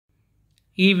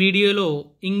ఈ వీడియోలో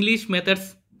English methods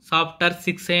chapter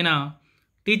 6 అయిన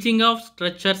teaching of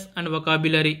structures and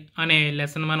vocabulary అనే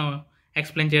లెసన్ మనం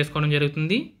ఎక్స్ప్లెయిన్ చేసుకోవడం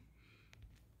జరుగుతుంది.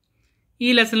 ఈ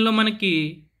లెసన్లో మనకి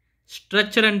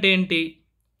స్ట్రక్చర్ అంటే ఏంటి,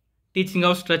 టీచింగ్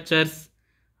ఆఫ్ స్ట్రక్చర్స్,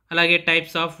 అలాగే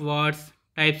types of words,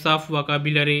 types of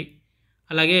vocabulary,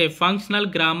 అలాగే ఫంక్షనల్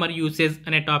గ్రామర్ యూసేజ్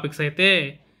అనే టాపిక్స్ అయితే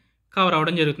కవర్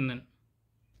అవ్వడం జరుగుతుందండి.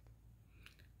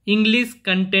 ఇంగ్లీష్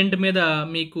కంటెంట్ మీద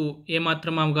మీకు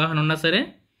ఏమాత్రం అవగాహన ఉన్నా సరే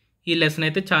ఈ లెసన్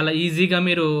అయితే చాలా ఈజీగా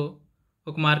మీరు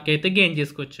ఒక మార్క్ అయితే గెయిన్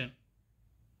చేసుకోవచ్చు.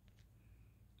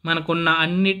 మనకున్న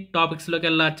అన్ని టాపిక్స్లోకి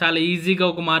వెళ్ళా చాలా ఈజీగా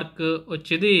ఒక మార్క్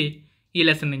వచ్చేది ఈ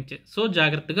లెసన్ నుంచే. సో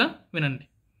జాగ్రత్తగా వినండి.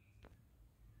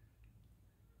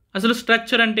 అసలు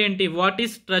స్ట్రక్చర్ అంటే ఏంటి, వాట్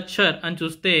ఈజ్ స్ట్రక్చర్ అని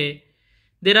చూస్తే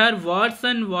there are words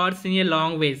and words in a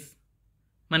language.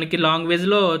 మనకి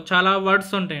లాంగ్వేజ్లో చాలా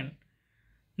వర్డ్స్ ఉంటాయండి.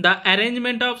 The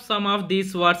arrangement of some of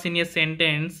these words in a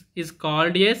sentence is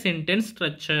called a sentence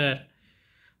structure.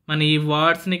 మన ఈ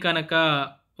వర్డ్స్ని కనుక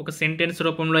ఒక సెంటెన్స్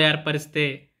రూపంలో ఏర్పరిస్తే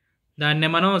దాన్నే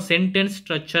మనం సెంటెన్స్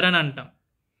స్ట్రక్చర్ అని అంటాం.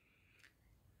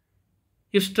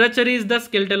 If structure is the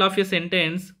skeleton of a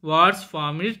sentence, words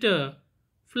form it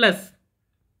plus.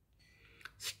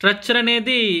 Structure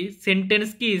అనేది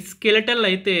సెంటెన్స్కి స్కెలెటల్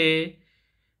అయితే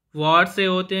వర్డ్స్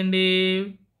ఏమవుతాయండి,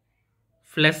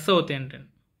 ఫ్లెస్ అవుతాయండి.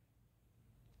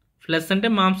 ఫ్లెస్ అంటే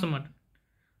మాంసం అంట.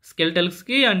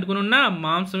 స్కెల్టల్స్కి అంటుకుని ఉన్న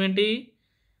మాంసం ఏంటి,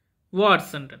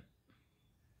 వర్డ్స్ అంటారు.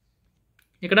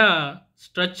 ఇక్కడ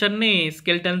స్ట్రక్చర్ని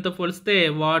స్కెల్టన్తో పోలిస్తే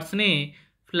వర్డ్స్ని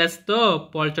ఫ్లెస్తో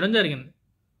పోల్చడం జరిగింది.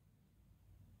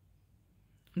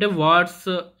 అంటే వర్డ్స్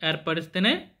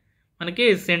ఏర్పడిస్తేనే మనకి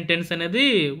సెంటెన్స్ అనేది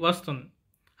వస్తుంది.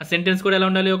 ఆ సెంటెన్స్ కూడా ఎలా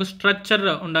ఉండాలి, ఒక స్ట్రక్చర్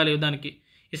ఉండాలి. దానికి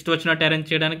ఇష్టం వచ్చినట్టు అరేంజ్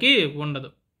చేయడానికి ఉండదు.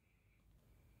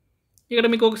 ఇక్కడ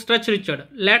మీకు ఒక స్ట్రక్చర్ ఇచ్చాడు,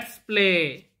 లెట్స్ ప్లే,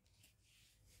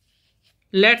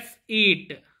 లెట్స్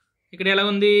ఈట్. ఇక్కడ ఎలా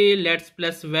ఉంది, let's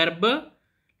plus verb,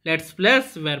 let's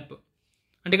plus verb.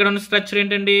 అంటే ఇక్కడ ఉన్న స్ట్రక్చర్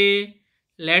ఏంటండి,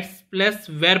 లెట్స్ ప్లస్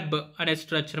వెర్బ్ అనే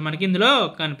స్ట్రక్చర్ మనకి ఇందులో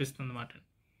కనిపిస్తుంది అన్నమాట.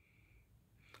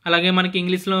 అలాగే మనకి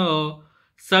ఇంగ్లీష్లో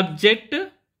subject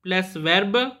plus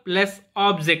verb plus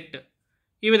object,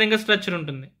 ఈ విధంగా స్ట్రక్చర్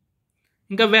ఉంటుంది.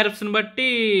 ఇంకా వెర్బ్స్ని బట్టి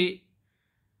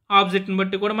ఆబ్జెక్ట్ని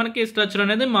బట్టి కూడా మనకి స్ట్రక్చర్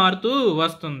అనేది మారుతూ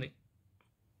వస్తుంది.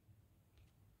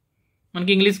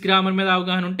 మనకి ఇంగ్లీష్ గ్రామర్ మీద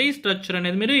అవగాహన ఉంటే ఈ స్ట్రక్చర్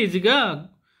అనేది మీరు ఈజీగా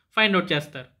ఫైండ్ అవుట్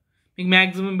చేస్తారు. మీకు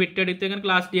మ్యాక్సిమం బిట్ అడిగితే కనుక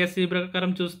లాస్ట్ డిఎస్సి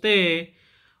ప్రకారం చూస్తే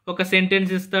ఒక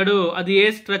సెంటెన్స్ ఇస్తాడు, అది ఏ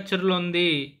స్ట్రక్చర్లో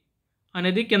ఉంది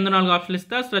అనేది కింద 4 ఆప్షన్లు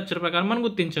ఇస్తే ఆ స్ట్రక్చర్ ప్రకారం మనం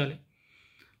గుర్తించాలి.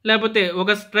 లేకపోతే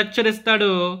ఒక స్ట్రక్చర్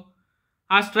ఇస్తాడు,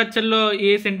 ఆ స్ట్రక్చర్లో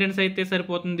ఏ సెంటెన్స్ అయితే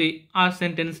సరిపోతుంది ఆ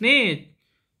సెంటెన్స్ని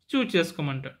చూజ్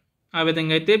చేసుకోమంటాడు. ఆ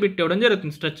విధంగా అయితే బిట్ ఇవ్వడం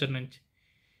జరుగుతుంది స్ట్రక్చర్ నుంచి.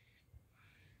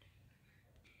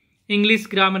 ఇంగ్లీష్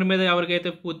గ్రామర్ మీద ఎవరికైతే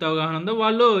పూర్తి అవగాహన ఉందో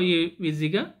వాళ్ళు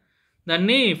ఈజీగా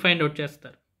దాన్ని ఫైండ్ అవుట్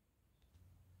చేస్తారు.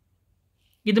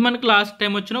 ఇది మనకు లాస్ట్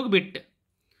టైం వచ్చిన ఒక bit.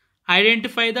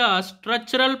 Identify the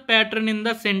structural pattern in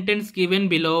the sentence given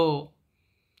below.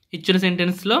 ఇచ్చిన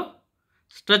సెంటెన్స్లో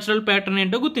స్ట్రక్చరల్ ప్యాటర్న్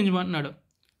ఏంటో గుర్తించమంటున్నాడు.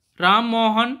 Ram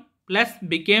Mohan plus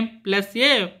became plus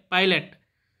ఏ పైలట్.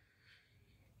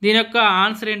 దీని యొక్క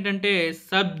ఆన్సర్ ఏంటంటే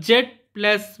subject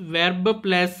plus verb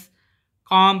plus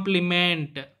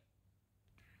complement.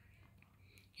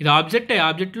 ఇది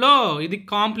ఆబ్జెక్ట్లో ఇది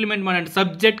కాంప్లిమెంట్ మన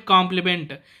సబ్జెక్ట్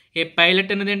కాంప్లిమెంట్. ఏ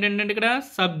పైలట్ అనేది ఏంటంటే ఇక్కడ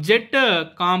సబ్జెక్ట్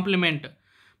కాంప్లిమెంట్.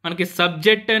 మనకి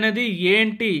సబ్జెక్ట్ అనేది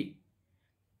ఏంటి,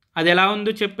 అది ఎలా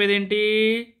ఉందో చెప్పేది ఏంటి,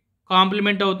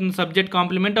 కాంప్లిమెంట్ అవుతుంది, సబ్జెక్ట్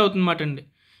కాంప్లిమెంట్ అవుతుంది అన్నమాట అండి.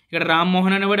 ఇక్కడ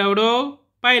రామ్మోహన్ అనేవాడు ఎవడో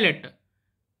పైలట్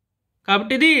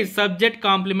కాబట్టి ఇది సబ్జెక్ట్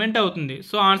కాంప్లిమెంట్ అవుతుంది.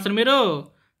 సో ఆన్సర్ మీరు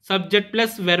subject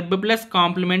plus verb plus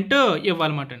complement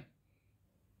ఇవ్వాలన్నమాట.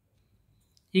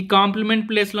 E complement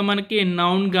ప్లేస్లో మనకి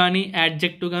నౌన్ కానీ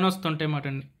యాడ్జెక్టివ్ కానీ వస్తుంటాయి అన్నమాట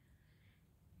అండి.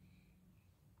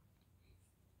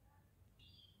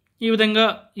 ఈ విధంగా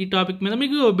ఈ టాపిక్ మీద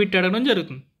మీకు బిట్ అడగడం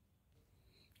జరుగుతుంది.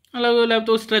 అలాగే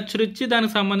లేకపోతే స్ట్రక్చర్ ఇచ్చి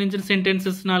దానికి సంబంధించిన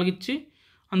సెంటెన్సెస్ 4 ఇచ్చి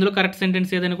అందులో కరెక్ట్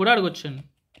సెంటెన్స్ ఏదైనా కూడా అడగొచ్చండి.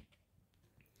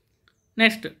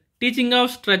 Next teaching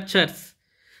of structures.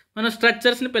 మనం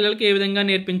స్ట్రక్చర్స్ని పిల్లలకి ఏ విధంగా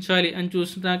నేర్పించాలి అని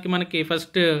చూసడానికి మనకి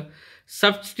ఫస్ట్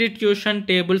సబ్స్టిట్యూషన్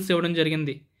టేబుల్స్ ఇవ్వడం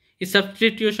జరిగింది. ఈ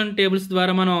సబ్స్టిట్యూషన్ టేబుల్స్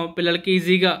ద్వారా మనం పిల్లలకి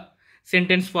ఈజీగా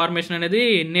సెంటెన్స్ ఫార్మేషన్ అనేది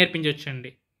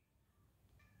నేర్పించవచ్చండి.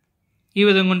 ఈ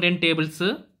విధంగా ఉంటాయి టేబుల్స్.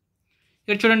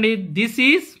 ఇక్కడ చూడండి, దిస్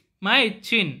ఈజ్ మై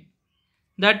చిన్,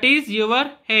 దట్ ఈజ్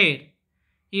యువర్ హెయిర్.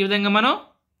 ఈ విధంగా మనం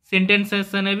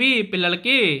సెంటెన్సెస్ అనేవి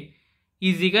పిల్లలకి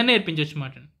ఈజీగా నేర్పించవచ్చు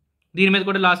అన్నమాట. దీని మీద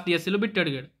కూడా లాస్ట్ డిఎస్సిలో బిట్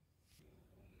అడిగాడు.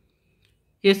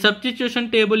 ఏ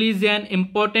substitution table is an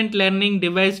important learning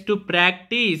device to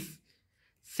practice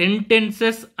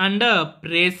sentences and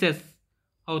phrases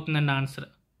అవుతుందండి ఆన్సర్.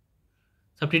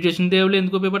 సబ్స్టిట్యూషన్ టేబుల్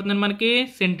ఎందుకు ఉపయోగపడుతుంది మనకి?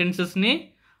 సెంటెన్సెస్ని,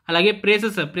 అలాగే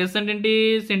ప్రేసెస్ అంటే ఏంటి?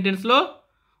 సెంటెన్స్లో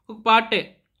ఒక పార్టే.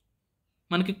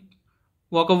 మనకి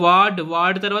ఒక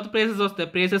వర్డ్ తర్వాత ప్రేసెస్ వస్తాయి,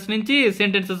 ప్రేసెస్ నుంచి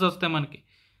సెంటెన్సెస్ వస్తాయి మనకి.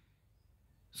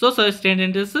 సో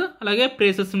సెంటెన్సెస్ అలాగే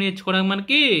ప్రేసెస్ నేర్చుకోవడానికి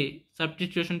మనకి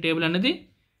సబ్స్టిట్యూషన్ టేబుల్ అనేది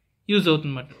యూజ్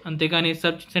అవుతుంది అన్నమాట. అంతేకాని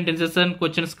సెంటెన్సెస్ అండ్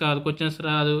క్వశ్చన్స్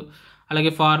రాదు,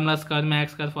 అలాగే ఫార్ములాస్ కాదు,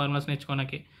 మ్యాథ్స్ కాదు ఫార్ములాస్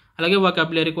నేర్చుకోవడానికి, అలాగే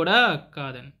వొకాబులరీ కూడా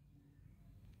కాదండి.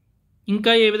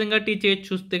 ఇంకా ఏ విధంగా టీచ్ చేయొచ్చు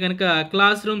చూస్తే కనుక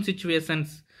క్లాస్ రూమ్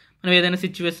సిచ్యువేషన్స్, మనం ఏదైనా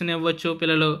సిచ్యువేషన్ ఇవ్వచ్చు,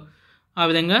 పిల్లలు ఆ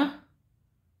విధంగా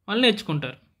వాళ్ళు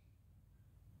నేర్చుకుంటారు.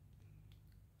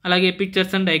 అలాగే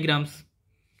పిక్చర్స్ అండ్ డయాగ్రామ్స్,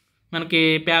 మనకి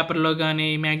పేపర్లో కానీ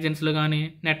మ్యాగజైన్స్లో కానీ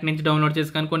నెట్ నుంచి డౌన్లోడ్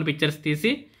చేసి కానీ కొన్ని పిక్చర్స్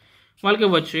తీసి వాళ్ళకి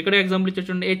ఇవ్వచ్చు. ఇక్కడ ఎగ్జాంపుల్ ఇచ్చి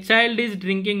చూడండి, a child is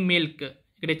drinking milk.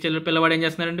 ఇక్కడ పిల్లవాడు ఏం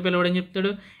చేస్తున్నారంటే, పిల్లవాడు ఏం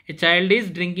చెప్తాడు, a child is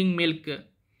drinking milk.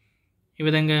 ఈ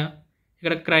విధంగా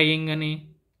ఇక్కడ క్రయింగ్ అని,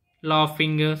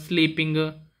 లాఫింగ్, స్లీపింగ్,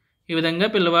 ఈ విధంగా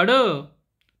పిల్లవాడు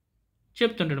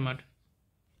చెప్తుంటాడు అన్నమాట.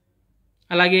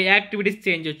 అలాగే యాక్టివిటీస్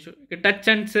చేయించవచ్చు. ఇక్కడ టచ్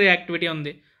అండ్ యాక్టివిటీ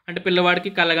ఉంది, అంటే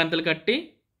పిల్లవాడికి కళ్ళగంతలు కట్టి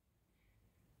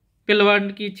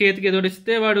పిల్లవాడికి చేతికి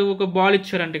ఎదురిస్తే వాడు ఒక బాల్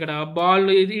ఇచ్చారంట, ఇక్కడ ball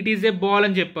it is a ball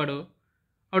అని చెప్పాడు.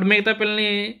 అప్పుడు మిగతా పిల్లల్ని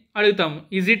అడుగుతాం,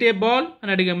 ఈజ్ ఇట్ ఏ బాల్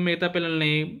అని అడిగాం మిగతా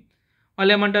పిల్లల్ని.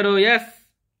 వాళ్ళు ఏమంటారు, ఎస్,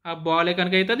 ఆ బాలే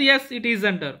కనుక అవుతుంది, ఎస్ ఇట్ ఈజ్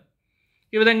అంటారు.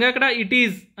 ఈ విధంగా ఇక్కడ ఇట్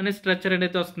ఈజ్ అనే స్ట్రక్చర్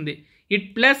అనేది వస్తుంది. ఇట్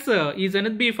ప్లస్ ఈజ్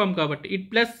అనేది బీ ఫామ్ కాబట్టి ఇట్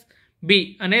ప్లస్ బి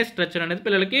అనే స్ట్రక్చర్ అనేది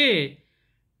పిల్లలకి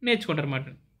నేర్చుకుంటారు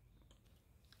అన్నమాట.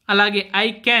 అలాగే ఐ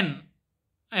క్యాన్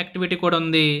యాక్టివిటీ కూడా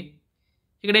ఉంది.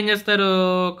 ఇక్కడ ఏం చేస్తారు,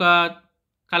 ఒక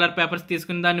కలర్ పేపర్స్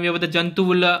తీసుకుని దాన్ని వివిధ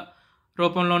జంతువుల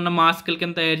రూపంలో ఉన్న మాస్కుల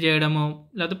కింద తయారు చేయడము,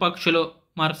 లేకపోతే పక్షులు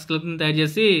మాస్కుల కింద తయారు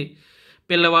చేసి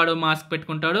పిల్లవాడు మాస్క్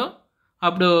పెట్టుకుంటాడు.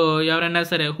 అప్పుడు ఎవరైనా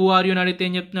సరే హూ ఆర్ యూ అని అడిగితే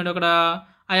ఏం చెప్తున్నాడు, అక్కడ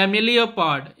ఐ ఆమ్ ఏ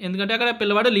లియోపార్డ్, ఎందుకంటే అక్కడ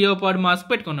పిల్లవాడు లియోపార్డ్ మాస్క్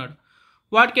పెట్టుకున్నాడు.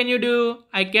 What can you do,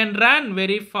 I can run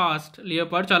very fast.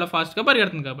 Leopard చాలా ఫాస్ట్గా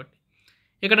పరిగెడుతుంది కాబట్టి.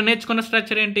 ఇక్కడ నేర్చుకున్న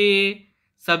స్ట్రక్చర్ ఏంటి,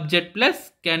 subject plus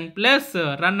can plus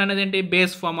run అనేది ఏంటి,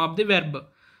 base form of the verb.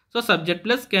 So subject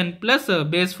plus can plus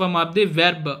base form of the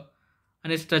verb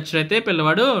అనే స్ట్రక్చర్ అయితే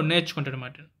పిల్లవాడు నేర్చుకుంటాడు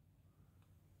అన్నమాట.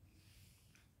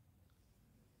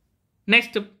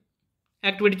 నెక్స్ట్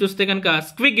యాక్టివిటీ చూస్తే కనుక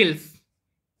స్క్విగిల్స్.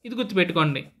 ఇది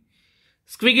గుర్తుపెట్టుకోండి.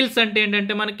 స్క్విగిల్స్ అంటే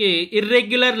ఏంటంటే మనకి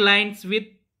irregular lines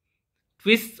with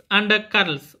twist and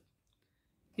curls.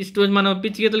 మనం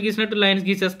పిచ్చి గీతలు గీసినట్టు లైన్స్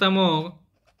గీసేస్తాము,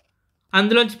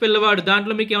 అందులోంచి పిల్లవాడు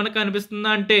దాంట్లో మీకు ఏమైనా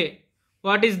కనిపిస్తుందా అంటే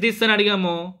వాట్ ఈస్ దిస్ అని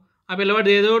అడిగాము, ఆ పిల్లవాడు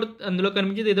ఏదో అందులో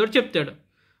కనిపించేది ఏదో చెప్తాడు.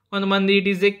 కొంతమంది ఇట్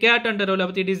ఈజ్ ఏ క్యాట్ అంటారు,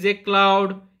 లేకపోతే it is a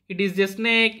cloud, it is a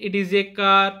snake, it is a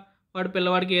car. వాడు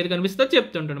పిల్లవాడికి ఏది కనిపిస్తుందో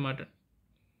చెప్తుంటాడు అనమాట.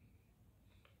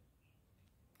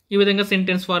 ఈ విధంగా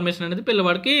సెంటెన్స్ ఫార్మేషన్ అనేది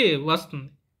పిల్లవాడికి వస్తుంది.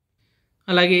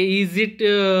 అలాగే is it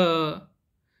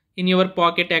in your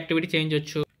pocket activity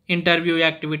చేయించవచ్చు. Interview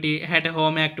activity, at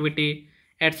home activity,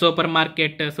 at super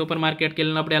మార్కెట్కి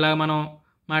వెళ్ళినప్పుడు ఎలా మనం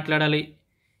మాట్లాడాలి,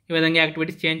 ఈ విధంగా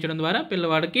యాక్టివిటీస్ చేయించడం ద్వారా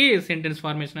పిల్లవాడికి సెంటెన్స్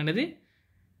ఫార్మేషన్ అనేది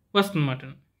వస్తుందన్నమాట.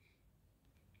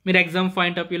 మీరు ఎగ్జామ్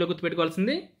పాయింట్ ఆఫ్ వ్యూలో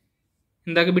గుర్తుపెట్టుకోవాల్సింది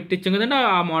ఇందాక బిట్ ఇచ్చాం కదండి,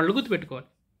 ఆ మోడల్ గుర్తుపెట్టుకోవాలి.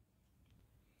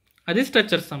 అది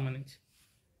స్ట్రక్చర్స్ సంబంధించి.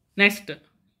 Next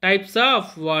types of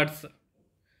words.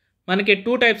 మనకి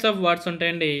 2 టైప్స్ ఆఫ్ వర్డ్స్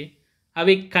ఉంటాయండి.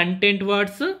 అవి కంటెంట్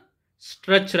వర్డ్స్,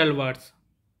 స్ట్రక్చరల్ వర్డ్స్.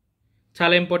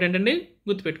 చాలా ఇంపార్టెంట్ అండి,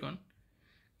 గుర్తుపెట్టుకోండి.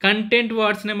 కంటెంట్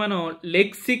వర్డ్స్ని మనం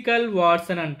లెక్సికల్ వర్డ్స్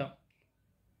అని అంటాం.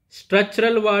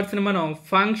 స్ట్రక్చరల్ వర్డ్స్ని మనం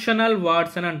ఫంక్షనల్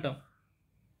వర్డ్స్ అని అంటాం.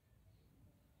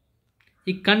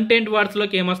 ఈ కంటెంట్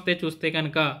వర్డ్స్లోకి ఏమొస్తాయి చూస్తే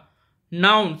కనుక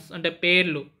నౌన్స్ అంటే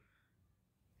పేర్లు,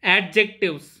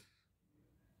 యాడ్జెక్టివ్స్,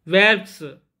 వెర్బ్స్,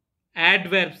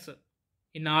 యాడ్వర్బ్స్,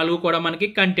 ఈ 4 కూడా మనకి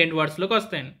కంటెంట్ వర్డ్స్లోకి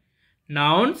వస్తాయండి.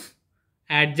 Nouns,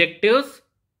 adjectives,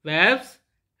 verbs,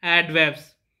 adverbs.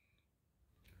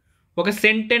 ఒక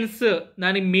సెంటెన్స్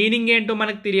దాని మీనింగ్ ఏంటో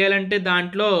మనకు తెలియాలంటే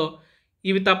దాంట్లో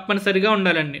ఇవి తప్పనిసరిగా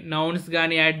ఉండాలండి. నౌన్స్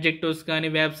కానీ, యాడ్జెక్టివ్స్ కానీ,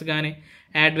 వెర్బ్స్ కానీ,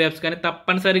 యాడ్వర్బ్స్ కానీ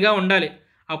తప్పనిసరిగా ఉండాలి.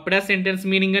 అప్పుడే ఆ సెంటెన్స్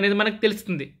మీనింగ్ అనేది మనకు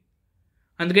తెలుస్తుంది.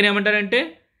 అందుకని ఏమంటారంటే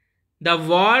the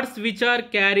words which are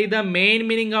carry the main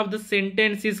meaning of the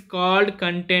sentence is called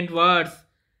content words.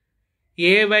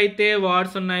 ఏవైతే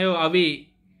వర్డ్స్ ఉన్నాయో అవి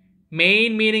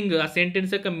మెయిన్ మీనింగ్, ఆ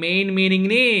సెంటెన్స్ యొక్క మెయిన్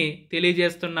మీనింగ్ని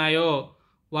తెలియజేస్తున్నాయో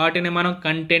వాటిని మనం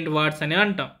కంటెంట్ వర్డ్స్ అని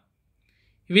అంటాం.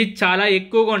 ఇవి చాలా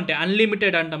ఎక్కువగా ఉంటాయి,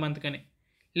 అన్లిమిటెడ్ అంటాం. అందుకని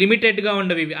లిమిటెడ్గా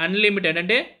ఉండవు ఇవి. అన్లిమిటెడ్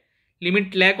అంటే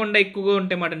లిమిట్ లేకుండా ఎక్కువగా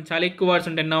ఉంటాయి మాట. చాలా ఎక్కువ వర్డ్స్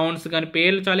ఉంటాయి. నౌన్స్ కానీ,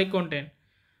 పేర్లు చాలా ఎక్కువ ఉంటాయి.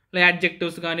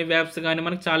 యాడ్జెక్టివ్స్ కానీ, వెర్బ్స్ కానీ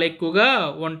మనకు చాలా ఎక్కువగా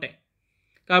ఉంటాయి.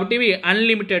 కాబట్టి ఇవి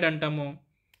అన్లిమిటెడ్ అంటాము.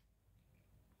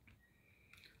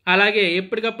 అలాగే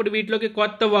ఎప్పటికప్పుడు వీటిలోకి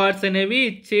కొత్త వర్డ్స్ అనేవి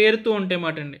చేరుతూ ఉంటాయి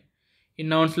అన్నమాట అండి. ఈ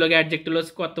నౌన్స్లోకి,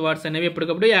 యాడ్జెక్టివ్లోకి కొత్త వర్డ్స్ అనేవి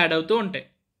ఎప్పటికప్పుడు యాడ్ అవుతూ ఉంటాయి.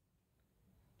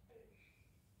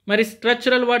 మరి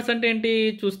స్ట్రక్చరల్ వర్డ్స్ అంటే ఏంటి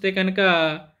చూస్తే కనుక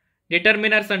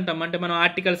డిటర్మినర్స్ అంటాం, అంటే మనం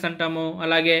ఆర్టికల్స్ అంటాము.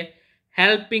 అలాగే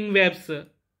helping verbs,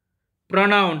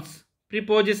 pronounce,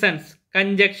 prepositions,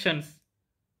 conjunctions.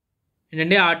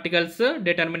 ఏంటంటే articles,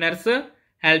 డిటర్మినర్స్,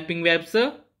 helping verbs,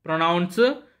 pronounce,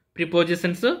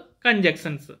 prepositions,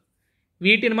 conjunctions.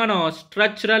 వీటిని మనం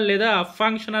స్ట్రక్చరల్ లేదా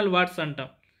ఫంక్షనల్ వర్డ్స్ అంటాం.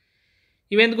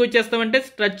 ఇవి ఎందుకు వచ్చేస్తామంటే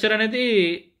స్ట్రక్చర్ అనేది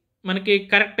మనకి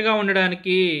కరెక్ట్గా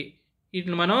ఉండడానికి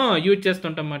వీటిని మనం యూజ్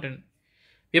చేస్తుంటాం అన్నమాట.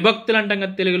 విభక్తులు అంటాం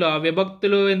కదా తెలుగులో, ఆ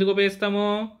విభక్తులు ఎందుకు ఉపయోగిస్తాము?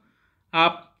 ఆ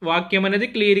వాక్యం అనేది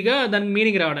క్లియర్గా దానికి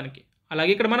మీనింగ్ రావడానికి.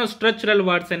 అలాగే ఇక్కడ మనం స్ట్రక్చరల్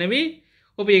వర్డ్స్ అనేవి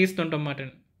ఉపయోగిస్తుంటాం అన్నమాట.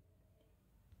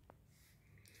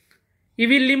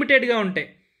 ఇవి లిమిటెడ్గా ఉంటాయి.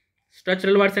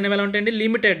 స్ట్రక్చరల్ వర్డ్స్ అనేవి ఎలా ఉంటాయండి?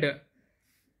 లిమిటెడ్.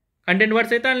 కంటెంట్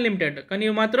వర్డ్స్ అయితే అన్లిమిటెడ్, కానీ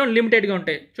ఇవి మాత్రం లిమిటెడ్గా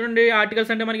ఉంటాయి. చూడండి,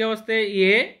 ఆర్టికల్స్ అంటే మనకి వస్తాయి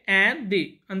ఏ, అండ్, ది,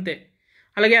 అంతే.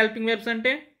 అలాగే హెల్పింగ్ వెర్బ్స్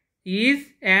అంటే is,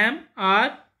 yam,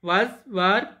 are, was,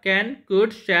 were, can,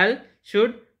 could, shawl,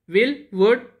 should, will,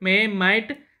 would, May,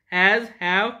 might, has,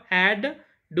 have, had,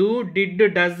 do, did,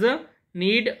 does,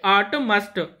 need, at,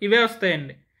 must, ఇవే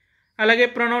వస్తాయండి. అలాగే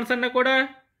ప్రొనౌన్స్ అన్న కూడా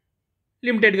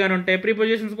లిమిటెడ్గానే ఉంటాయి.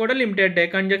 ప్రిపోజిషన్స్ కూడా లిమిటెడ్,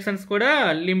 కంజంక్షన్స్ కూడా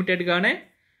లిమిటెడ్గానే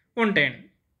ఉంటాయండి.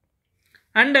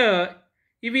 అండ్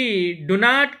ఇవి do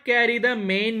not carry the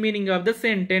main meaning of the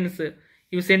sentence.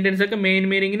 ఇవి సెంటెన్స్ యొక్క మెయిన్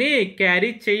మీనింగ్ని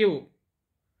క్యారీ చేయవు.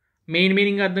 మెయిన్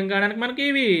మీనింగ్ అర్థం కావడానికి మనకి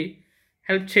ఇవి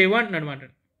హెల్ప్ చేయవు అంటున్నాడు అనమాట.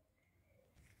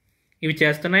 ఇవి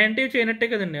చేస్తున్నాయంటే ఇవి చేయనట్టే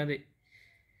కదండి అది.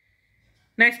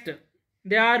 Next,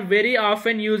 they are very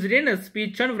often used in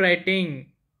speech and writing.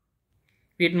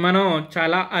 వీటిని మనం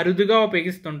చాలా అరుదుగా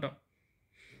ఉపయోగిస్తుంటాం.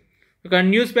 ఒక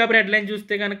న్యూస్ పేపర్ హెడ్లైన్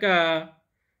చూస్తే కనుక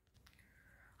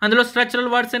అందులో స్ట్రక్చరల్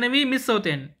వర్డ్స్ అనేవి మిస్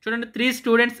అవుతాయండి. చూడండి, 3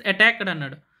 స్టూడెంట్స్ అటాక్డ్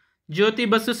అన్నాడు, జ్యోతి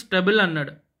బస్సు స్ట్రబుల్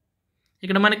అన్నాడు.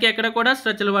 ఇక్కడ మనకి ఎక్కడ కూడా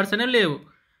స్ట్రక్చరల్ వర్డ్స్ అనేవి లేవు.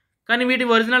 కానీ వీటి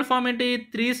ఒరిజినల్ ఫామ్ ఏంటి?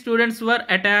 3 స్టూడెంట్స్ వర్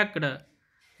అటాక్డ్,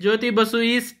 జ్యోతి బస్సు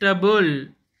ఈ స్ట్రబుల్.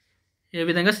 ఏ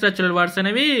విధంగా స్ట్రక్చరల్ వర్డ్స్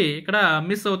అనేవి ఇక్కడ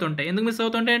మిస్ అవుతుంటాయి. ఎందుకు మిస్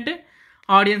అవుతుంటాయి అంటే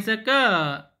ఆడియన్స్ యొక్క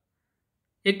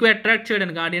ఎక్కువ అట్రాక్ట్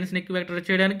చేయడానికి, ఆడియన్స్ని ఎక్కువ అట్రాక్ట్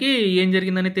చేయడానికి, ఏం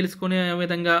జరిగిందని తెలుసుకునే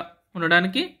విధంగా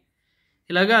ఉండడానికి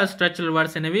ఇలాగా స్ట్రక్చరల్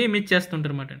వర్డ్స్ అనేవి మిస్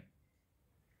చేస్తుంటారు అన్నమాట.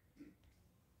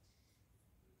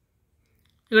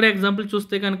 ఇక్కడ ఎగ్జాంపుల్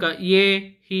చూస్తే కనుక ఏ,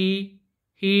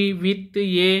 హీ, విత్,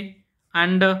 ఏ,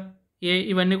 అండ్, ఏ,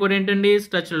 ఇవన్నీ కూడా ఏంటండి?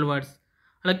 Structural words.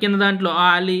 అలా కింద దాంట్లో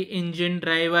Ali, engine,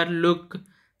 driver, look,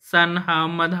 sun,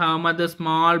 Hamad,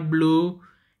 small, blue,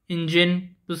 engine,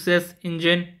 పుసెస్,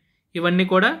 engine, ఇవన్నీ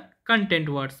కూడా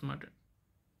కంటెంట్ వర్డ్స్ అన్నమాట.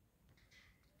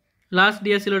 లాస్ట్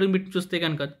డిఎస్సిలో బిట్ చూస్తే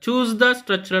కనుక చూస్ ద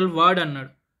స్ట్రక్చరల్ వర్డ్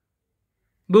అన్నాడు.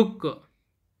 బుక్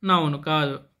నౌను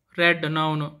కాదు, రెడ్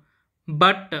నౌను,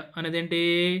 బట్ అనేది ఏంటి?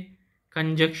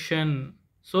 కంజంక్షన్.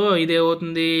 సో ఇది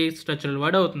ఏమవుతుంది? స్ట్రక్చరల్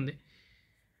వర్డ్ అవుతుంది.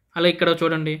 అలా ఇక్కడ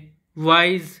చూడండి,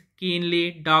 వైజ్, కీన్లీ,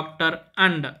 డాక్టర్,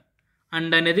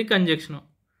 అండ్ అనేది కంజంక్షను,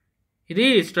 ఇది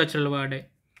స్ట్రక్చరల్ వర్డే.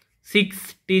 6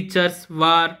 టీచర్స్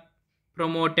వర్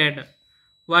ప్రమోటెడ్,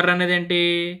 వర్ అనేది ఏంటి?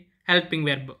 హెల్పింగ్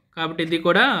వెర్బ్, కాబట్టి ఇది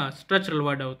కూడా స్ట్రక్చరల్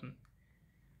వర్డ్ అవుతుంది.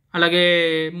 అలాగే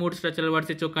 3 స్ట్రక్చరల్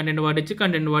వర్డ్స్ ఇచ్చి ఒక కంటెంట్ వర్డ్ ఇచ్చి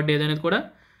కంటెంట్ వర్డ్ ఏదనేది కూడా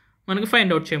మనకి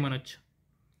ఫైండ్ అవుట్ చేయమనొచ్చు.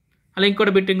 అలా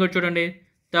ఇంకోటి బిట్ ఇంకోటి చూడండి,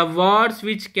 the words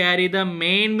which carry the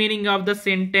main meaning of the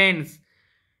sentence.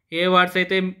 A words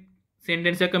అయితే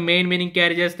సెంటెన్స్ యొక్క మెయిన్ మీనింగ్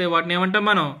క్యారీ చేస్తే వాటిని ఏమంటాం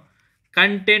మనం?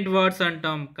 కంటెంట్ వర్డ్స్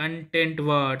అంటాం. Content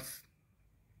words.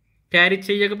 క్యారీ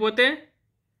చేయకపోతే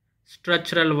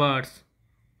స్ట్రక్చరల్ వర్డ్స్.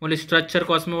 ఓన్లీ స్ట్రక్చర్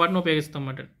కోసమే వాటిని ఉపయోగిస్తాం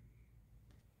అన్నమాట.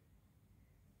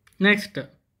 Next,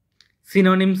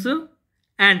 synonyms,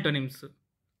 antonyms,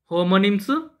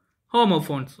 homonyms,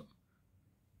 homophones.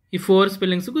 ఈ 4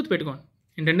 స్పెల్లింగ్స్ గుర్తుపెట్టుకోండి.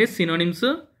 ఏంటంటే synonyms,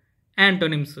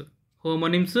 antonyms,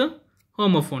 homonyms,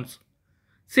 homophones.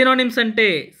 Synonyms అంటే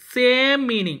సేమ్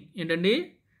మీనింగ్. ఏంటండి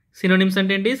సినోనిమ్స్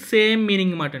అంటే ఏంటి? సేమ్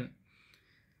మీనింగ్ అన్నమాట.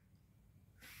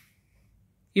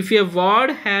 If A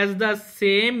word has the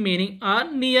same meaning are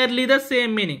nearly the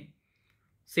same meaning.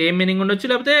 Same meaning ఉండొచ్చు,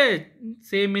 లేకపోతే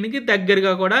సేమ్ మీనింగ్కి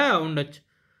దగ్గరగా కూడా ఉండొచ్చు.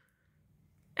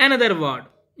 అనదర్ వర్డ్,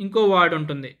 ఇంకో వర్డ్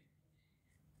ఉంటుంది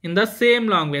ఇన్ ద సేమ్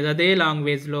లాంగ్వేజ్, అదే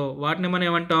లాంగ్వేజ్లో, వాటిని మనం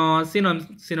ఏమంటాం?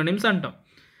 సినోనిమ్స్ అంటాం.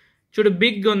 చూడు,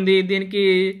 బిగ్ ఉంది, దీనికి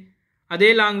అదే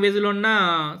లాంగ్వేజ్లో ఉన్న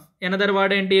అనదర్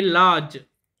వర్డ్ ఏంటి? లార్జ్.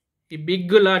 ఈ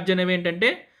బిగ్, లార్జ్ అనేవి ఏంటంటే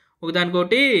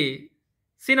ఒకదానికొకటి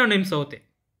సినోనిమ్స్ అవుతాయి.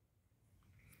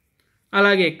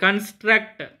 అలాగే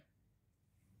construct,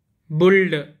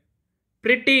 build,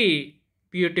 pretty,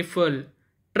 beautiful,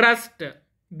 trust,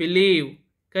 believe,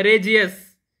 courageous,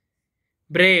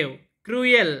 Brave,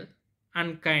 cruel,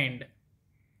 unkind.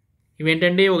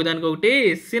 ఇవేంటండి ఒకదానికొకటి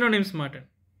సినోనిమ్స్ మాట.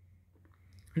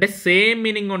 అంటే సేమ్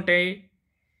మీనింగ్ ఉంటాయి,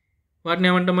 వాటిని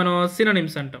ఏమంటాం మనం?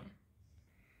 సినోనిమ్స్ అంటాం.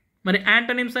 మరి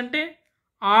యాంటోనిమ్స్ అంటే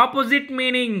ఆపోజిట్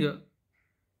మీనింగ్.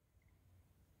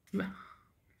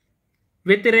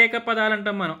 వ్యతిరేక పదాలు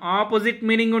అంటాం మనం. ఆపోజిట్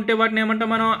మీనింగ్ ఉంటే వాటిని ఏమంటాం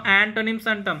మనం? యాంటోనిమ్స్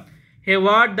అంటాం. ఏ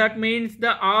word that means the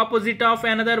opposite of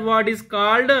another word is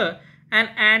called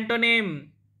an antonym.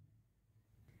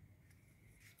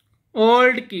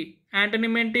 ఓల్డ్కి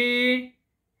antonym ఏంటి?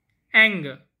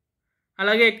 యంగ్.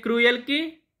 అలాగే క్రూయల్కి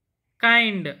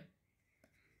కైండ్.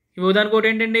 ఇవి ఉదాహరణకు ఒకటి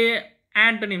ఏంటండి?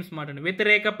 యాంటోనిమ్స్ మాట అండి,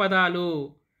 వ్యతిరేక పదాలు.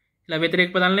 ఇలా వ్యతిరేక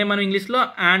పదాలనే మనం ఇంగ్లీష్లో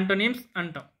యాంటోనిమ్స్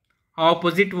అంటాం.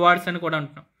 ఆపోజిట్ వర్డ్స్ అని కూడా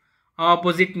అంటాం.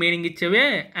 Opposite meaning ఇచ్చేవే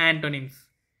antonyms.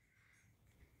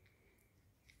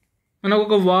 మనం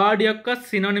ఒక వర్డ్ యొక్క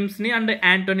సినోనిమ్స్ని అండ్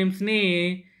యాంటోనిమ్స్ని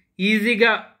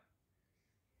ఈజీగా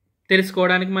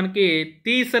తెలుసుకోవడానికి మనకి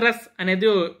థీసరస్ అనేది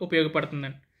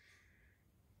ఉపయోగపడుతుందండి.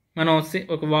 మనం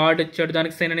ఒక వర్డ్ ఇచ్చాడు,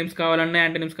 దానికి సినోనిమ్స్ కావాలన్నా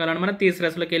యాంటోనిమ్స్ కావాలన్నా మనం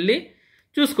థీసరస్లోకి వెళ్ళి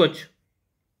చూసుకోవచ్చు.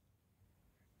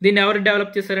 దీన్ని ఎవరు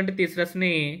డెవలప్ చేశారంటే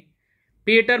థీసరస్ని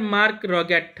పీటర్ మార్క్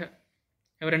రోజెట్.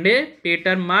 ఎవరండి?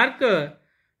 పీటర్ మార్క్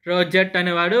రోజెట్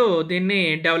అనేవాడు దీన్ని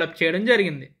డెవలప్ చేయడం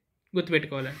జరిగింది.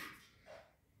 గుర్తుపెట్టుకోవాలండి.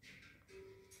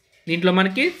 దీంట్లో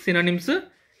మనకి సినోనిమ్స్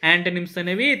యాంటోనిమ్స్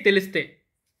అనేవి తెలిస్తాయి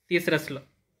థీసరస్లో.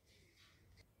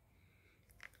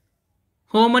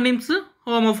 హోమోనిమ్స్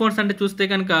హోమోఫోన్స్ అంటే చూస్తే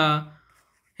కనుక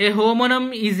ఏ హోమోనమ్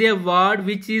is a word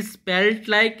which is spelled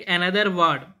like another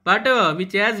word but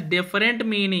which has different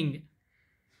meaning.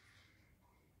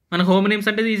 మన హోమోనిమ్స్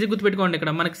అంటే ఈజీ గుర్తుపెట్టుకోండి.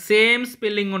 ఇక్కడ మనకి సేమ్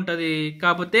స్పెల్లింగ్ ఉంటుంది,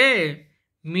 కాకపోతే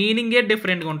మీనింగే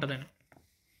డిఫరెంట్గా ఉంటుందండి.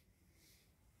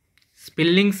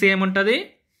 స్పెల్లింగ్ సేమ్ ఉంటుంది,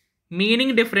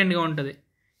 మీనింగ్ డిఫరెంట్గా ఉంటుంది.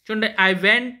 చూడండి, I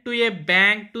went to A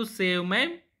bank to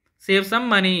save some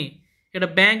money. ఇక్కడ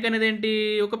బ్యాంక్ అనేది ఏంటి?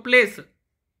 ఒక place.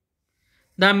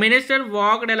 The minister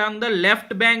walked along the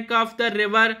left bank of the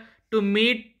river to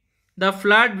meet the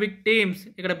flood victims.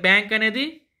 ఇక్కడ బ్యాంక్ అనేది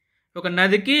ఒక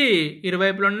నదికి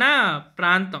ఇరువైపులు ఉన్న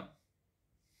ప్రాంతం.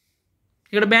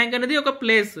 ఇక్కడ బ్యాంక్ అనేది ఒక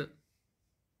ప్లేస్,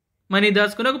 మనీ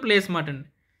దాచుకునే ఒక ప్లేస్ మాట అండి.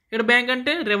 ఇక్కడ బ్యాంక్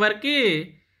అంటే రివర్కి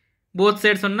బోత్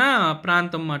సైడ్స్ ఉన్న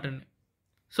ప్రాంతం మాట అండి.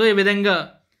 సో ఈ విధంగా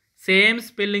సేమ్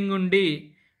స్పెల్లింగ్ ఉండి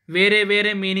వేరే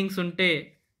వేరే మీనింగ్స్ ఉంటే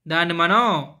దాన్ని మనం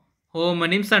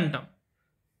హోమోనిమ్స్ అంటాం.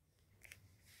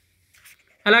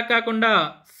 అలా కాకుండా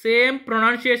సేమ్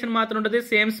ప్రొనౌన్సియేషన్ మాత్రం ఉంటుంది,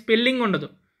 సేమ్ స్పెల్లింగ్ ఉండదు.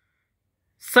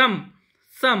 సమ్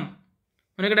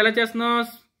మనం ఇక్కడ ఎలా చేస్తున్నాం?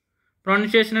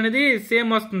 ప్రొనౌన్సియేషన్ అనేది సేమ్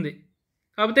వస్తుంది,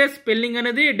 కాకపోతే స్పెల్లింగ్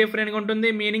అనేది డిఫరెంట్గా ఉంటుంది,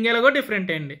 మీనింగ్ ఎలాగో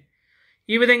డిఫరెంట్ అండి.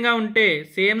 ఈ విధంగా ఉంటే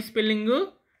సేమ్ స్పెల్లింగ్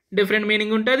డిఫరెంట్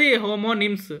మీనింగ్ ఉంటుంది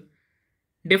homonyms.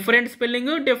 Different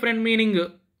spelling different meaning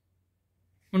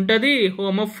ఉంటుంది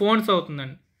హోమోఫోన్స్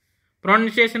అవుతుందండి.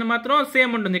 ప్రొనౌన్సియేషన్ మాత్రం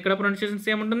సేమ్ ఉంటుంది. ఇక్కడ ప్రొనౌన్సియేషన్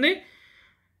సేమ్ ఉంటుంది,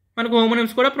 మనకు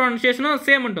హోమోనిమ్స్ కూడా ప్రొనౌన్సియేషన్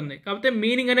సేమ్ ఉంటుంది, కాకపోతే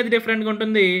మీనింగ్ అనేది డిఫరెంట్గా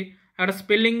ఉంటుంది. అక్కడ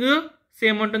స్పెల్లింగ్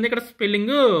సేమ్ ఉంటుంది, ఇక్కడ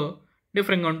స్పెల్లింగ్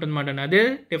డిఫరెంట్గా ఉంటుంది అన్నమాట అండి. అదే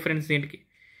డిఫరెన్స్ దీనికి.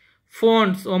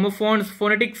 ఫోన్స్, హోమోఫోన్స్,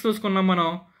 ఫోనెటిక్స్ చూసుకున్నాం మనం.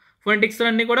 ఫోనెటిక్స్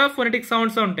అన్నీ కూడా ఫోనెటిక్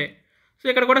సౌండ్స్ ఉంటాయి. సో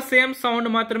ఇక్కడ కూడా సేమ్ సౌండ్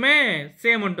మాత్రమే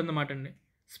సేమ్ ఉంటుంది అన్నమాట అండి,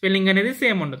 స్పెల్లింగ్ అనేది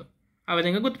సేమ్ ఉండదు. ఆ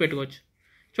విధంగా గుర్తుపెట్టుకోవచ్చు.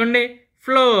 చూడండి,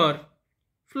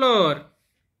 floor,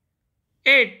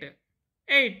 eight,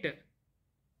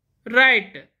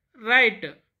 right,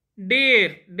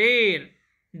 Deere,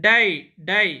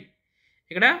 die.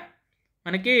 ఇక్కడ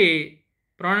మనకి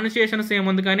ప్రొనౌన్సియేషన్ సేమ్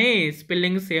ఉంది కానీ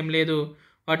స్పెల్లింగ్ సేమ్ లేదు.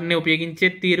 వాటిని ఉపయోగించే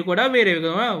తీరు కూడా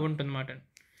వేరేగా ఉంటుందన్నమాట.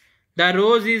 The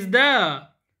rose is the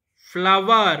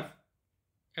flower,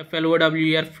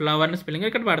 FLOWER, ఫ్లవర్ని spelling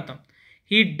ఇక్కడ వాడతాం.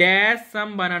 He dash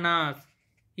some bananas,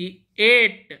 he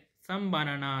at some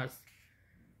bananas.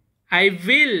 I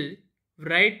will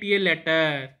write A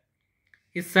letter,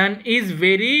 his son is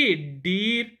very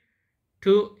Deere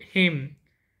to him.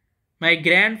 My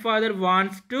grand father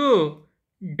wants to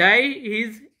die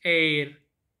his air.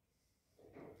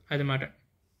 అదన్నమాట.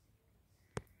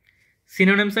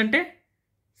 Synonyms అంటే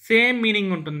same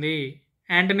meaning ఉంటుంది,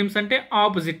 antonyms అంటే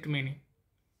opposite meaning.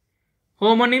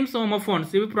 Homonyms, homophones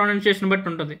ఇవి pronunciation బట్టి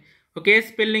ఉంటుంది. ఒకే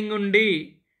spelling ఉండి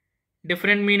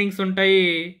different meanings ఉంటాయి,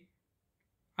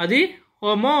 అది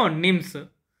హోమోనిమ్స్.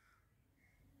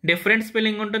 డిఫరెంట్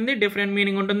స్పెల్లింగ్ ఉంటుంది, డిఫరెంట్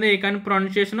మీనింగ్ ఉంటుంది, కానీ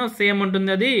ప్రొనౌన్సియేషన్ సేమ్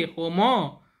ఉంటుంది, అది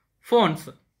హోమోఫోన్స్.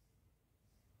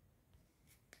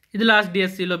 ఇది లాస్ట్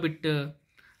డిఎస్సిలో bit.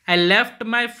 I left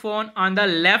my phone on the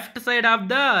left side of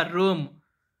the room.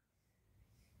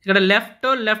 ఇక్కడ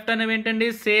లెఫ్ట్ అనేవి ఏంటండి?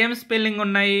 సేమ్ స్పెల్లింగ్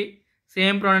ఉన్నాయి,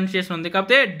 సేమ్ ప్రొనౌన్సియేషన్ ఉంది,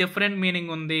 కాకపోతే డిఫరెంట్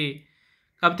మీనింగ్ ఉంది.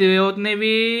 కాకపోతే ఇవి ఏమవుతున్నాయి?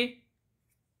 ఇవి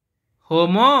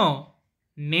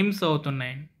హోమోనిమ్స్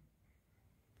అవుతున్నాయి.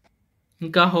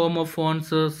 ఇంకా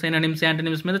హోమోఫోన్స్, సినోనిమ్స్,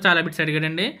 యాంటోనిమ్స్ మీద చాలా బిట్స్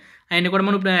అడిగాడండి. అవన్నీ కూడా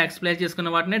మనం ఇప్పుడు ఎక్స్ప్లెయిన్ చేసుకున్న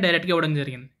వాటిని డైరెక్ట్గా ఇవ్వడం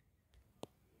జరిగింది.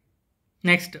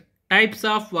 Next, types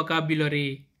of vocabulary.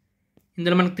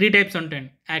 ఇందులో మనకు 3 టైప్స్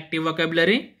ఉంటాయండి. Active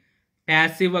vocabulary,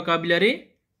 passive vocabulary,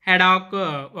 headache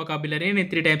vocabulary అని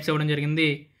 3 టైప్స్ ఇవ్వడం జరిగింది.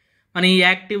 మన ఈ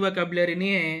యాక్టివ్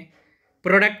వొకాబులరీని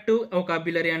ప్రొడక్టివ్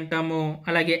వొకాబులరీ అంటాము.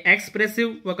 అలాగే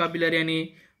ఎక్స్ప్రెసివ్ వొకాబులరీ అని,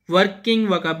 వర్కింగ్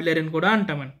వొకాబులరీ అని కూడా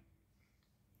అంటామండి.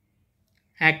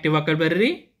 యాక్టివ్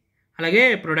వొకాబులరీ అలాగే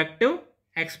ప్రొడక్టివ్,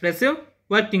 ఎక్స్ప్రెసివ్,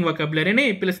 వర్కింగ్ వొకాబులరీని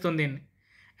పిలుస్తుంది.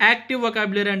 యాక్టివ్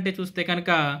వొకాబులరీ అంటే చూస్తే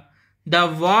కనుక the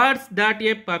words that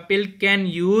A పపిల్ can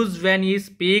use when he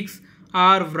speaks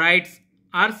are rights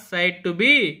are side to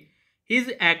be his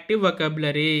active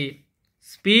vocabulary.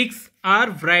 Speaks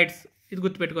are rights, ఇది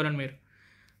గుర్తుపెట్టుకోవాలండి మీరు.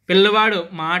 పిల్లవాడు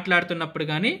మాట్లాడుతున్నప్పుడు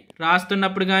కానీ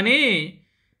రాస్తున్నప్పుడు కానీ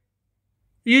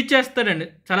యూజ్ చేస్తాడండి,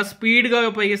 చాలా స్పీడ్గా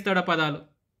ఉపయోగిస్తాడు ఆ పదాలు.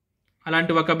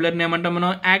 అలాంటి వొకాబులరీని ఏమంటాం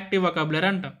మనం? యాక్టివ్ వొకాబులరీ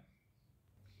అంటాం.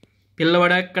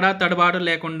 పిల్లవాడు ఎక్కడ తడబాటు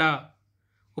లేకుండా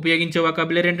ఉపయోగించే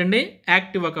వొకాబులరీ ఏంటండి?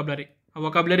 Active vocabulary. ఆ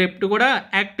వొకాబులరీ ఎప్పుడు కూడా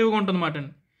యాక్టివ్గా ఉంటుంది అన్నమాట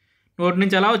అండి, నోటి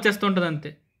నుంచి అలా వచ్చేస్తూ ఉంటుంది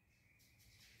అంతే.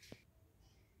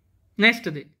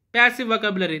 నెక్స్ట్ది ప్యాసివ్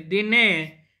వొకాబులరీ. దీన్నే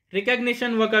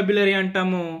రికగ్నిషన్ వొకాబులరీ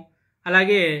అంటాము,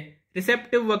 అలాగే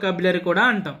రిసెప్టివ్ వొకాబులరీ కూడా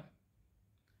అంటాం.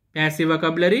 Passive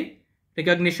vocabulary,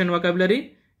 recognition vocabulary,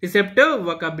 receptive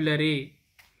vocabulary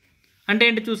అంటే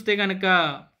ఏంటి చూస్తే కనుక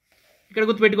ఇక్కడ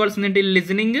గుర్తుపెట్టుకోవాల్సింది ఏంటి?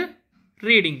 Listening,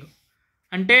 reading.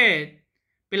 అంటే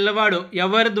పిల్లవాడు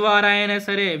ఎవరి ద్వారా అయినా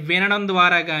సరే వినడం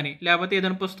ద్వారా కానీ లేకపోతే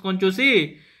ఏదైనా పుస్తకం చూసి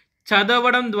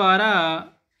చదవడం ద్వారా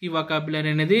ఈ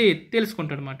వొకాబులరీ అనేది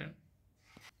తెలుసుకుంటాడు అన్నమాట.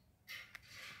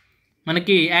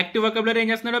 మనకి యాక్టివ్ వొకాబులరీ ఏం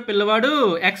చేస్తున్నాడు? పిల్లవాడు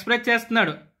ఎక్స్ప్రెస్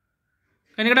చేస్తున్నాడు.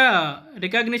 కానీ ఇక్కడ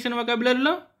రికగ్నిషన్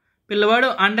వొకాబులరీలో పిల్లవాడు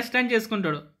అండర్స్టాండ్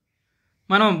చేసుకుంటాడు.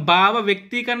 మనం భావ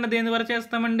వ్యక్తీకరణ దేని ద్వారా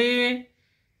చేస్తామండి?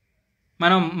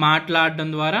 మనం మాట్లాడడం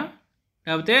ద్వారా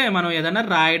లేకపోతే మనం ఏదైనా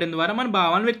రాయడం ద్వారా మన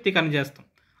భావాలను వ్యక్తీకరణ చేస్తాం.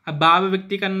 ఆ భావ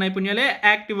వ్యక్తీకరణ నైపుణ్యాలే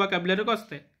యాక్టివ్ వొకాబులరీకి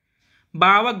వస్తాయి.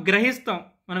 భావ గ్రహిస్తాం.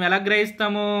 మనం ఎలా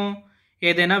గ్రహిస్తాము?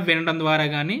 ఏదైనా వినడం ద్వారా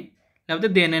కానీ లేకపోతే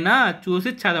దేనైనా చూసి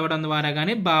చదవడం ద్వారా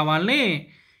కానీ భావాల్ని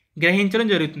గ్రహించడం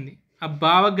జరుగుతుంది. ఆ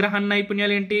భావగ్రహణ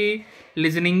నైపుణ్యాలు ఏంటి?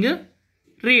 Listening,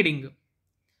 reading.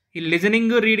 ఈ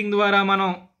లిజనింగ్, రీడింగ్ ద్వారా మనం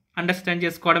అండర్స్టాండ్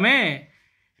చేసుకోవడమే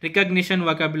రికగ్నిషన్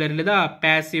వొకాబులరీ లేదా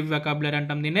ప్యాసివ్ వొకాబులరీ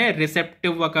అంటాం. దీన్నే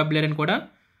రిసెప్టివ్ వొకాబులరీ అని కూడా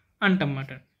అంటాం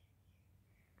అన్నమాట.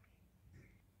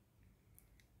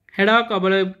 హెడ్ ఆఫ్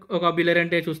వొకాబులరీ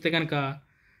అంటే చూస్తే కనుక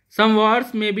some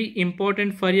words may be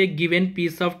important for a given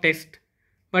piece of text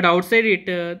but out side it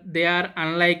they are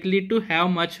unlikely to have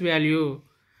much value.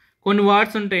 కొన్ని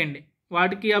వర్డ్స్ ఉంటాయండి,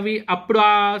 వాటికి అవి అప్పుడు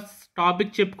ఆ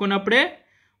టాపిక్ చెప్పుకున్నప్పుడే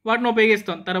వాటిని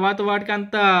ఉపయోగిస్తాం, తర్వాత వాటికి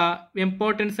అంత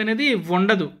ఇంపార్టెన్స్ అనేది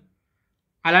ఉండదు.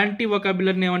 అలాంటి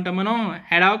వొకాబులరీని ఏమంటాం మనం?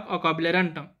 హెడ్ ఆఫ్ వొకాబులరీ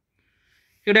అంటాం.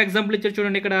 ఇక్కడ ఎగ్జాంపుల్ ఇచ్చారు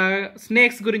చూడండి, ఇక్కడ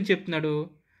స్నేక్స్ గురించి చెప్తున్నాడు.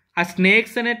 ఆ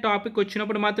స్నేక్స్ అనే టాపిక్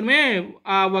వచ్చినప్పుడు మాత్రమే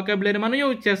ఆ వొకాబులరీ మనం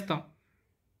యూజ్ చేస్తాం.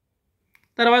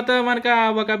 తర్వాత మనకు ఆ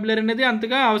వొకాబులరీ అనేది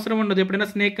అంతగా అవసరం ఉండదు. ఎప్పుడైనా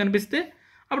స్నేక్ కనిపిస్తే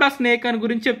అప్పుడు ఆ స్నేక్ అని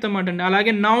గురించి చెప్తామంటండి.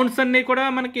 అలాగే నౌన్స్ అన్నీ కూడా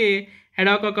మనకి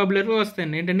హెడ్ ఆఫ్ వొకాబులరీ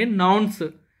వస్తాయండి. ఏంటండి? నౌన్స్.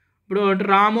 ఇప్పుడు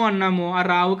రాము అన్నాము, ఆ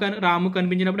రాము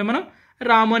కనిపించినప్పుడే మనం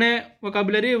రాము అనే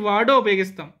వొకాబులరీ వర్డ్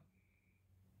ఉపయోగిస్తాం.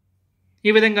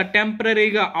 ఈ విధంగా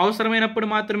టెంపరీగా అవసరమైనప్పుడు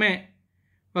మాత్రమే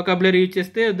వొకాబులరీ యూజ్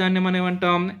చేస్తే దాన్ని మనం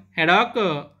ఏమంటాం? హెడ్ ఆఫ్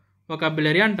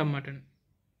వొకాబులరీ అంటాం అన్నమాట.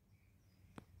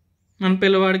 మన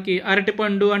పిల్లవాడికి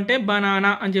అరటిపండు అంటే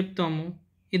బనానా అని చెప్తాము,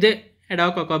 ఇదే హెడ్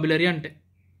ఆఫ్ వొకాబులరీ అంటే.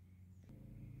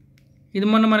 ఇది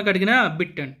మొన్న మనకు అడిగిన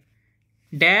బిట్ అండి.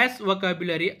 Dash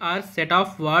vocabulary are set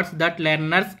of words that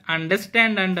learners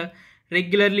understand and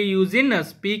regularly use in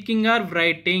speaking or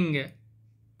writing.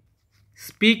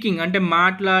 Speaking అంటే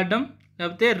మాట్లాడడం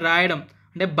లేకపోతే రాయడం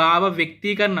అంటే భావ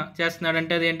వ్యక్తీకరణ చేస్తున్నాడు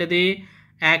అంటే అదేంటది?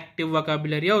 యాక్టివ్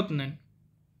వొకాబులరీ అవుతుందండి.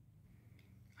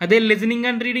 అదే లిజనింగ్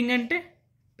అండ్ రీడింగ్ అంటే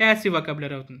ప్యాసివ్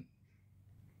వొకాబులరీ అవుతుంది.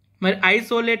 మరి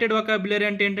ఐసోలేటెడ్ వొకాబులరీ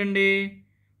అంటే ఏంటండి?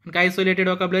 మనకి ఐసోలేటెడ్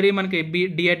వొకాబులరీ మనకి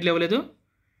డిఎడ్ లెవెల్ లేదు,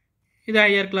 ఇది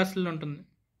హయ్యర్ క్లాసుల్లో ఉంటుంది,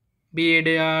 బిఎడ్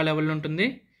లెవెల్లో ఉంటుంది.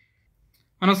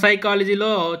 మనం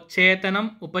సైకాలజీలో చేతనం,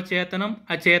 ఉపచేతనం,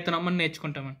 అచేతనం అని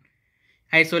నేర్చుకుంటామండి.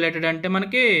 ఐసోలేటెడ్ అంటే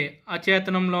మనకి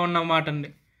అచేతనంలో ఉన్న మాట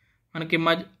అండి, మనకి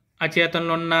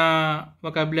అచేతనంలో ఉన్న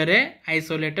వొకాబులరీ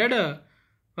ఐసోలేటెడ్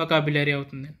వొకాబులరీ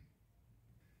అవుతుంది.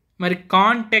 మరి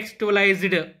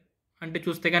కాంటెక్స్టువలైజ్డ్ అంటే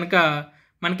చూస్తే కనుక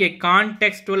మనకి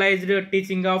కాంటెక్స్టువలైజ్డ్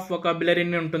టీచింగ్ ఆఫ్ వొకాబులరీ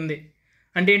ఉంటుంది.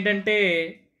 అంటే ఏంటంటే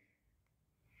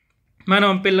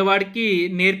మనం పిల్లవాడికి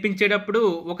నేర్పించేటప్పుడు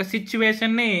ఒక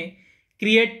సిచ్యువేషన్ని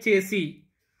క్రియేట్ చేసి,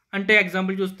 అంటే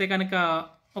ఎగ్జాంపుల్ చూస్తే కనుక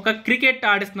ఒక క్రికెట్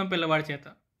ఆడిస్తున్నాం పిల్లవాడి చేత.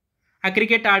 ఆ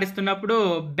cricket ఆడిస్తున్నప్పుడు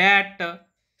bat,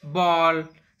 ball,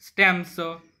 stems,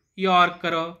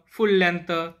 యార్కరు, full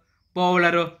length,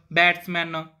 bowler,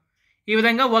 batsmen, ఈ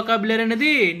విధంగా వొకాబులరీ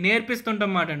అనేది నేర్పిస్తుంటాం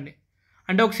అన్నమాట అండి.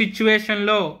 అంటే ఒక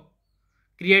సిచ్యువేషన్లో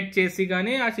క్రియేట్ చేసి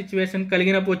కానీ ఆ సిచ్యువేషన్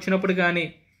కలిగినప్పుడు వచ్చినప్పుడు కానీ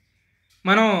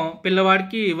మనం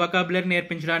పిల్లవాడికి వొకాబులరీ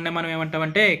నేర్పించడాన్ని మనం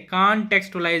ఏమంటామంటే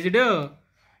కాంటెక్స్టువలైజ్డ్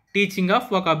టీచింగ్ ఆఫ్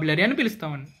వొకాబులరీ అని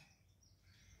పిలుస్తామండి.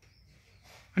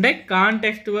 అంటే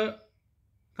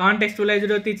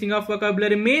కాంటెక్స్టువలైజ్డ్ teaching of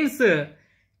vocabulary means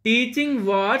teaching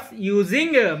words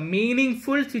using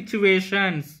meaningful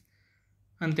situations.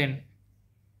 అంతే అండి.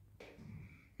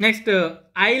 నెక్స్ట్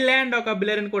ఐలాండ్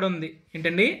వొకాబులరీ అని కూడా ఉంది.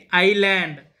 ఏంటండి?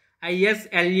 Island,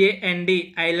 ISLAND,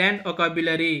 island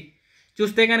vocabulary.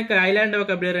 చూస్తే కనుక ఐలాండ్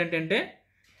వొకాబులరీ ఏంటంటే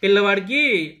పిల్లవాడికి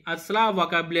అసలు ఆ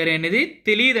వొకాబులరీ అనేది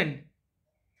తెలియదండి.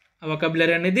 ఆ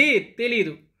వొకాబులరీ అనేది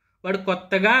తెలియదు, వాడు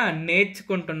కొత్తగా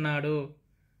నేర్చుకుంటున్నాడు.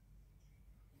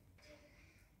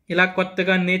 ఇలా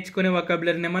కొత్తగా నేర్చుకునే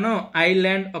వొకాబులరీని మనం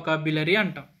ఐలాండ్ వొకాబులరీ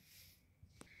అంటాం.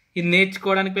 ఇది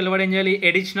నేర్చుకోవడానికి పిల్లవాడు ఏం చేయాలి?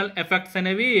 ఎడిషనల్ ఎఫెక్ట్స్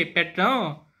అనేవి పెట్టడం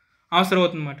అవసరం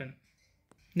అవుతుందన్నమాట.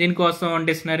 దీనికోసం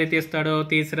డిక్షనరీ తీస్తాడు,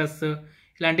 థీసరస్,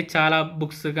 ఇలాంటి చాలా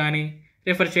బుక్స్ కానీ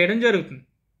రిఫర్ చేయడం జరుగుతుంది.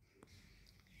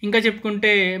 ఇంకా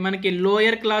చెప్పుకుంటే మనకి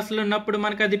లోయర్ క్లాసులో ఉన్నప్పుడు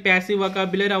మనకి అది ప్యాసివ్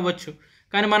వొకాబులరీ అవ్వచ్చు.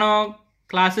 కానీ మనం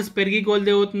క్లాసెస్ పెరిగి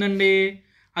కొలిది అవుతుందండి,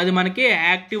 అది మనకి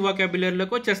యాక్టివ్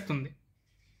వొకాబులరీలోకి వచ్చేస్తుంది.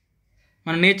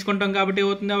 మనం నేర్చుకుంటాం కాబట్టి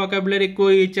ఏమవుతుంది? ఆ వొకాబులరీ ఎక్కువ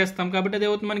ఇచ్చేస్తాం కాబట్టి అది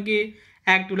ఏమవుతుంది? మనకి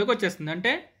యాక్టివ్లోకి వచ్చేస్తుంది.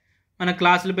 అంటే మన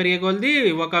క్లాసులు పెరిగే కొలది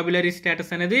వొకాబులరీ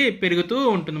స్టేటస్ అనేది పెరుగుతూ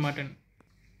ఉంటుందన్నమాట.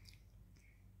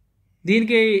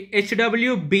 దీనికి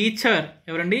HW బీచర్,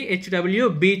 ఎవరండి? HW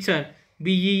Beecher,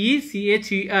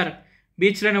 BEECHER.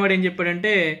 బీచర్ అనేవాడు ఏం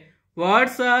చెప్పాడంటే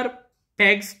words are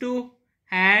pegs to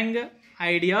hang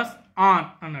ideas on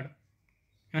అన్నాడు.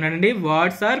 ఏమన్నాడండి?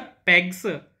 Words are pegs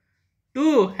to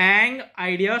hang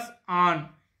ideas on,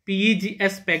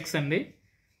 PEGS pegs అండి.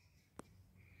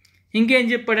 ఇంకేం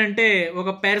చెప్పాడంటే ఒక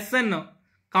పర్సన్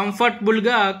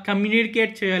కంఫర్టబుల్గా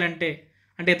కమ్యూనికేట్ చేయాలంటే,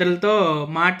 అంటే ఇతరులతో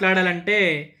మాట్లాడాలంటే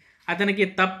అతనికి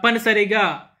తప్పనిసరిగా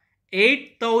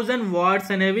 8000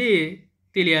 వర్డ్స్ అనేవి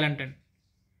తెలియాలంటండి.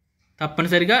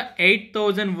 తప్పనిసరిగా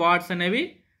 8000 వర్డ్స్ అనేవి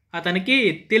అతనికి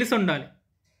తెలిసి ఉండాలి.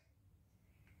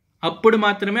 అప్పుడు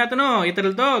మాత్రమే అతను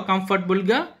ఇతరులతో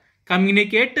కంఫర్టబుల్గా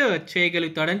కమ్యూనికేట్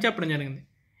చేయగలుగుతాడని చెప్పడం జరిగింది.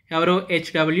 ఎవరు?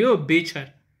 HW Beecher.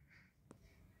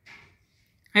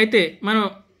 అయితే మనం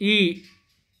ఈ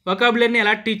వొకాబులరీని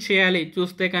ఎలా టీచ్ చేయాలి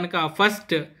చూస్తే కనుక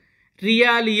ఫస్ట్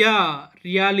రియాలియా.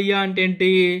 రియాలియా అంటే ఏంటి?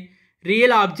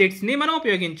 రియల్ ఆబ్జెక్ట్స్ని మనం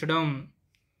ఉపయోగించడం.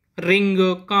 Ring,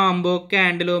 combo,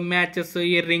 candle, matches,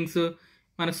 ear rings,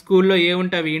 మన స్కూల్లో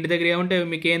ఏముంటాయి, ఇంటి దగ్గర ఏముంటాయి,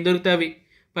 మీకు ఏం దొరుకుతాయి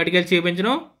పట్టుకెళ్ళి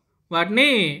చూపించడం, వాటిని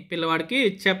పిల్లవాడికి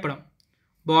చెప్పడం.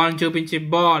 బాల్ని చూపించి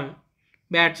బాల్,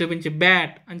 బ్యాట్ చూపించి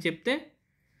బ్యాట్ అని చెప్తే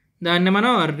దాన్ని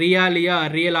మనం రియాలియా,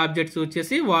 రియల్ ఆబ్జెక్ట్స్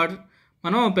వచ్చేసి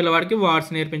మనం పిల్లవాడికి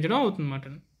వర్డ్స్ నేర్పించడం అవుతుందన్నమాట.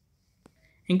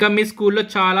 ఇంకా మీ స్కూల్లో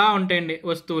చాలా ఉంటాయండి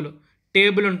వస్తువులు.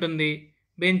 టేబుల్ ఉంటుంది,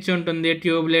 బెంచ్ ఉంటుంది,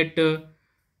 ట్యూబ్లెట్,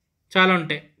 చాలా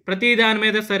ఉంటాయి. ప్రతి దాని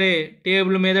మీద సరే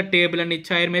టేబుల్ మీద టేబుల్ అని,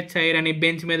 చైర్ మీద చైర్ అని,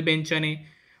 బెంచ్ మీద బెంచ్ అని,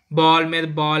 బాల్ మీద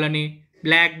బాల్ అని,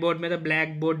 బ్లాక్ బోర్డ్ మీద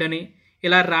బ్లాక్ బోర్డ్ అని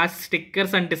ఇలా రాసి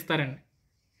స్టిక్కర్స్ అంటిస్తారండి.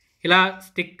 ఇలా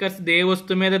స్టిక్కర్స్ ఏ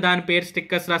వస్తువు మీద దాని పేరు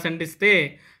స్టిక్కర్స్ రాసి అంటిస్తే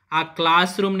ఆ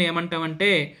క్లాస్ రూమ్ని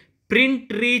ఏమంటామంటే ప్రింట్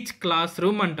రీచ్ క్లాస్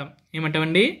రూమ్ అంటాం.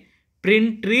 ఏమంటామండి?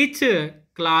 Print reach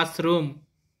class room.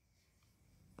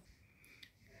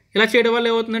 ఇలా చేయడం వల్ల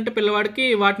ఏమవుతుందంటే పిల్లవాడికి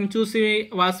వాటిని చూసి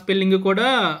స్పెల్లింగ్ కూడా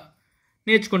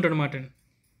నేర్చుకుంటాడు అన్నమాట.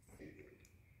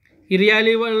 ఈ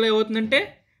రియాలిటీ వల్ల ఏమవుతుందంటే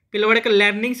పిల్లవాడికి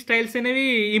లెర్నింగ్ స్టైల్స్ అనేవి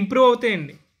ఇంప్రూవ్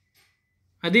అవుతాయండి.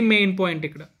 అది మెయిన్ పాయింట్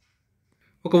ఇక్కడ.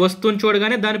 ఒక వస్తువుని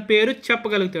చూడగానే దాని పేరు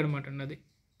చెప్పగలుగుతాడు అన్నమాట. అది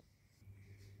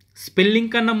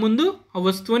స్పెల్లింగ్ కన్నా ముందు ఆ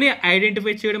వస్తువుని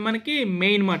ఐడెంటిఫై చేయడం మనకి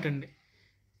మెయిన్ మాట అండి.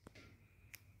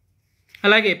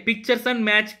 అలాగే pictures and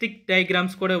match stick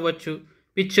diagrams కూడా ఇవ్వచ్చు.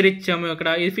 పిక్చర్ ఇచ్చాము ఇక్కడ,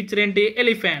 ఈ పిక్చర్ ఏంటి?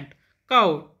 ఎలిఫెంట్, కౌ,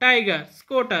 టైగర్,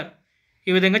 స్కూటర్,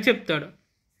 ఈ విధంగా చెప్తాడు.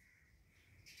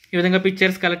 ఈ విధంగా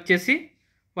పిక్చర్స్ కలెక్ట్ చేసి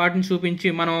వాటిని చూపించి,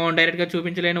 మనం డైరెక్ట్గా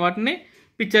చూపించలేని వాటిని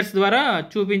పిక్చర్స్ ద్వారా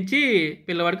చూపించి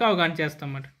పిల్లవాడికి అవగాహన చేస్తాం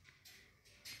అన్నమాట.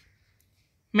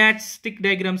 మ్యాచ్ స్టిక్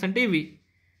డయాగ్రామ్స్ అంటే ఇవి.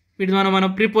 వీటి ద్వారా మనం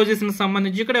ప్రిపోజిషన్కి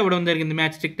సంబంధించి ఇక్కడ ఇవ్వడం జరిగింది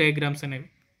మ్యాచ్ స్టిక్ డయాగ్రామ్స్ అనేవి.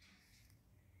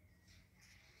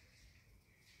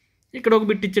 ఇక్కడ ఒక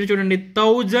బిట్ ఇచ్చారు చూడండి,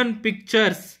 1000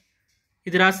 పిక్చర్స్.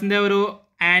 ఇది రాసింది ఎవరు?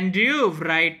 ఆండ్రూ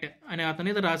రైట్ అనే అతను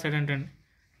ఇది రాశాడంటండి.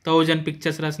 1000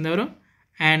 పిక్చర్స్ రాసింది ఎవరు?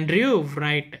 Andrew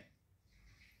right.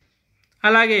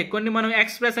 అలాగే కొన్ని మనం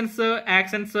ఎక్స్ప్రెషన్స్,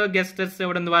 యాక్షన్స్, గెస్టర్స్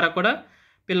ఇవ్వడం ద్వారా కూడా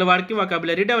పిల్లవాడికి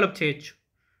వొకాబులరీ డెవలప్ చేయొచ్చు.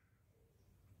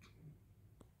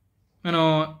 మనం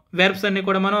వెర్బ్స్ అన్నీ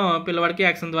కూడా మనం పిల్లవాడికి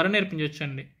యాక్షన్ ద్వారా నేర్పించవచ్చు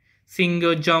అండి. Singh,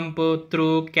 jump, through,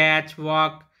 catch,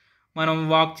 walk. మనం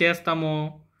వాక్ చేస్తాము,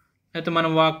 లేకపోతే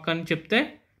మనం వాక్ అని చెప్తే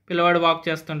పిల్లవాడు వాక్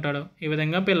చేస్తుంటాడు. ఈ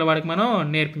విధంగా పిల్లవాడికి మనం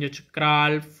నేర్పించవచ్చు.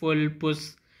 క్రాల్, ఫుల్, పుష్,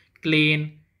 క్లీన్,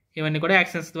 ఇవన్నీ కూడా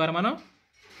యాక్షన్స్ ద్వారా మనం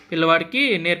పిల్లవాడికి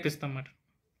నేర్పిస్తాం అన్నమాట.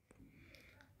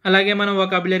 అలాగే మనం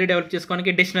వొకాబులరీ డెవలప్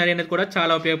చేసుకోవడానికి డిక్షనరీ అనేది కూడా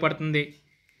చాలా ఉపయోగపడుతుంది.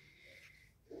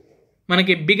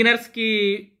 మనకి బిగినర్స్కి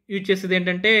యూజ్ చేసేది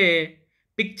ఏంటంటే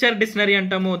పిక్చర్ డిక్షనరీ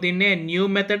అంటాము. దీన్నే న్యూ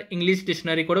మెథడ్ ఇంగ్లీష్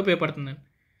డిక్షనరీ కూడా ఉపయోగపడుతుందండి.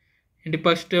 ఏంటి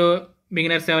ఫస్ట్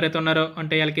బిగినర్స్ ఎవరైతే ఉన్నారో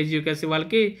అంటే ఎల్కేజీ యూకేజీ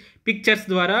వాళ్ళకి పిక్చర్స్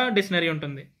ద్వారా డిక్షనరీ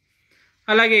ఉంటుంది.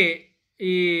 అలాగే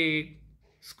ఈ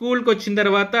స్కూల్కి వచ్చిన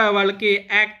తర్వాత వాళ్ళకి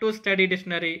యాక్టివ్ స్టడీ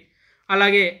డిక్షనరీ,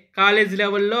 అలాగే కాలేజ్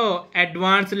లెవెల్లో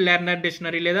అడ్వాన్స్డ్ లెర్నర్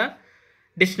డిక్షనరీ లేదా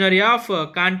డిక్షనరీ ఆఫ్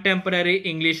కాంటెంపరీ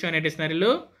ఇంగ్లీష్ అనే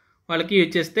డిక్షనరీలు వాళ్ళకి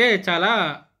యూజ్ చేస్తే చాలా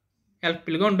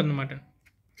హెల్ప్ఫుల్గా ఉంటుందన్నమాట.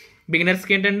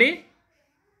 బిగినర్స్కి ఏంటండి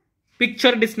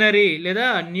పిక్చర్ డిక్షనరీ లేదా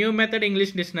న్యూ మెథడ్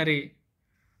ఇంగ్లీష్ డిక్షనరీ.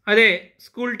 అదే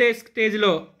స్కూల్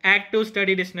స్టేజ్లో యాక్టివ్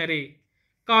స్టడీ డిక్షనరీ,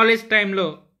 కాలేజ్ టైంలో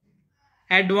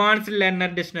అడ్వాన్స్డ్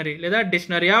లెర్నర్ డిక్షనరీ లేదా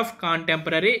డిక్షనరీ ఆఫ్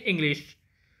కాంటెంపరీ ఇంగ్లీష్.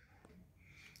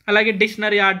 అలాగే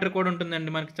డిక్షనరీ ఆర్డర్ కూడా ఉంటుందండి.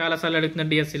 మనకి చాలాసార్లు అడుగుతుంది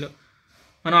డిఎస్సిలో.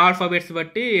 మనం ఆల్ఫాబెట్స్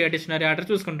బట్టి డిక్షనరీ ఆర్డర్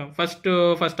చూసుకుంటాం.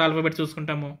 ఫస్ట్ ఆల్ఫాబెట్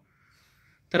చూసుకుంటాము,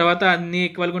 తర్వాత అన్ని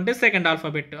ఈక్వల్గా ఉంటే సెకండ్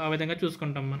ఆల్ఫాబెట్, ఆ విధంగా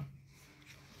చూసుకుంటాం. మనం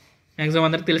మ్యాక్సిమం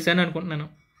అందరికి తెలిసాను అనుకుంటున్నాను.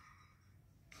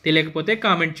 తెలియకపోతే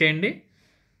కామెంట్ చేయండి,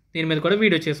 దీని మీద కూడా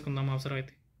వీడియో చేసుకుందాం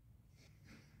అవసరమైతే.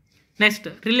 Next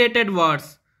related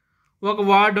words. ఒక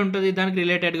వర్డ్ ఉంటుంది, దానికి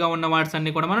రిలేటెడ్గా ఉన్న వర్డ్స్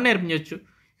అన్నీ కూడా మనం నేర్పించవచ్చు.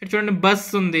 ఇక్కడ చూడండి బస్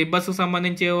ఉంది, బస్సుకు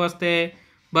సంబంధించి వస్తే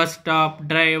bus stop,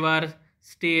 driver,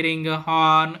 steering,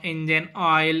 horn, engine,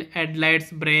 oil, head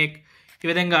lights, break, ఈ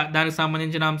విధంగా దానికి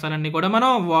సంబంధించిన అంశాలన్నీ కూడా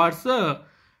మనం వర్డ్స్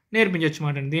నేర్పించవచ్చు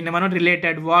అన్నమాట. దీన్ని మనం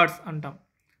రిలేటెడ్ వర్డ్స్ అంటాం.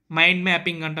 మైండ్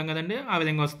మ్యాపింగ్ అంటాం కదండి, ఆ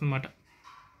విధంగా వస్తుందన్నమాట.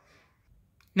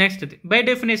 నెక్స్ట్ ఇది బై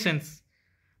డెఫినేషన్స్.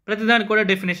 ప్రతిదానికి కూడా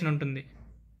డెఫినేషన్ ఉంటుంది.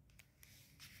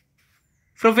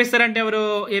 ప్రొఫెసర్ అంటే ఎవరు?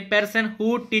 ఏ person who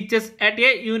teachers at a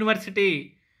university,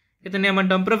 ఇతను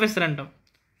ఏమంటాం? ప్రొఫెసర్ అంటాం.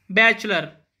 Bachelor,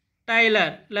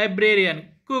 tailor, librarian,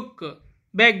 cook,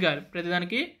 beggar,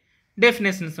 ప్రతిదానికి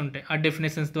డెఫినేషన్స్ ఉంటాయి. ఆ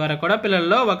డెఫినేషన్స్ ద్వారా కూడా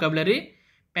పిల్లల్లో వొకాబులరీ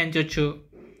పెంచవచ్చు.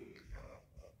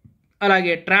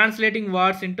 అలాగే translating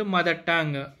words into mother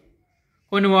tongue.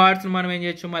 కొన్ని వర్డ్స్ మనం ఏం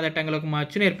చేయొచ్చు, మదర్ టంగ్లోకి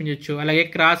మార్చి నేర్పించవచ్చు. అలాగే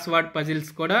క్రాస్ వర్డ్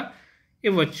పజిల్స్ కూడా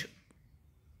ఇవ్వచ్చు.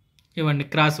 ఇవ్వండి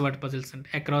క్రాస్ వర్డ్ పజిల్స్ అంటే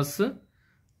అక్రాస్,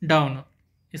 డౌన్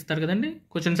ఇస్తారు కదండి,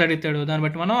 క్వశ్చన్స్ అడుగుతాడు, దాన్ని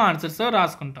బట్టి మనం ఆన్సర్స్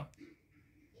రాసుకుంటాం.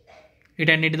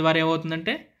 వీటన్నిటి ద్వారా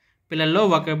ఏమవుతుందంటే పిల్లల్లో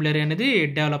వొకాబులరీ అనేది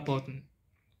డెవలప్ అవుతుంది.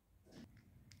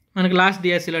 మనకి లాస్ట్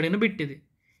డిఎస్సిలో అడిగిన బిట్ ఇది.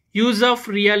 Use of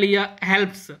రియలియా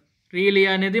helps. రియలియా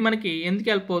అనేది మనకి ఎందుకు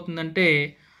హెల్ప్ అవుతుందంటే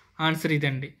ఆన్సర్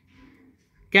ఇదండి.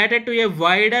 క్యాటర్ to A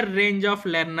wider range of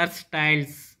learner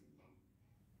styles.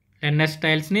 Learner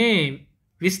స్టైల్స్ని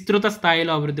విస్తృత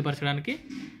స్థాయిలో అభివృద్ధిపరచడానికి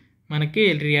మనకి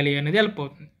రియలియా అనేది హెల్ప్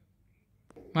అవుతుంది.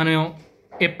 మనం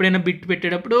ఎప్పుడైనా బిట్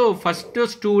పెట్టేటప్పుడు ఫస్ట్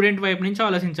స్టూడెంట్ వైపు నుంచి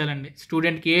ఆలోచించాలండి.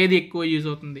 స్టూడెంట్కి ఏది ఎక్కువ యూజ్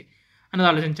అవుతుంది అనేది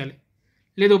ఆలోచించాలి.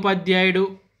 లేదు ఉపాధ్యాయుడు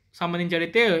సంబంధించి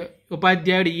అడిగితే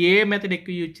ఉపాధ్యాయుడు ఏ మెథడ్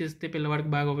ఎక్కువ యూజ్ చేస్తే పిల్లవాడికి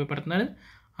బాగా ఉపయోగపడుతుంది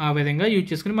ఆ విధంగా యూజ్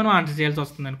చేసుకుని మనం ఆన్సర్ చేయాల్సి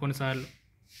వస్తుందండి కొన్నిసార్లు.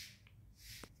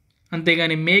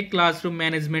 అంతేగాని make class room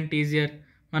management easier,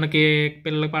 మనకి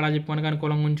పిల్లలకు పాఠాలు చెప్పుకోవడానికి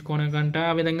అనుకూలంగా ఉంచుకోవడానికంటే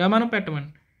ఆ విధంగా మనం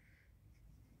పెట్టమండి.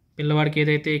 పిల్లవాడికి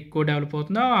ఏదైతే ఎక్కువ డెవలప్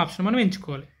అవుతుందో ఆ ఆప్షన్ మనం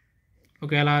ఎంచుకోవాలి,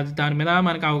 ఒకవేళ దాని మీద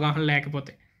మనకు అవగాహన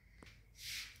లేకపోతే.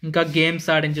 ఇంకా గేమ్స్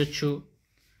ఆడించవచ్చు.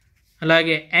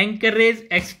 అలాగే ఎంకరేజ్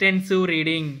ఎక్స్టెన్సివ్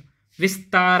రీడింగ్,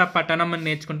 విస్తార పఠనం అని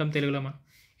నేర్చుకుంటాం తెలుగులో మనం.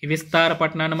 ఈ విస్తార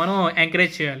పఠనాన్ని మనం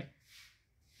ఎంకరేజ్ చేయాలి.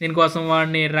 దీనికోసం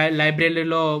వాడిని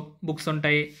లైబ్రరీలో బుక్స్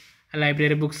ఉంటాయి, ఆ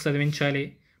లైబ్రరీ బుక్స్ చదివించాలి.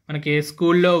 మనకి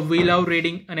స్కూల్లో వీ లవ్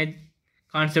రీడింగ్ అనే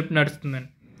కాన్సెప్ట్ నడుస్తుందండి.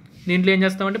 దీంట్లో ఏం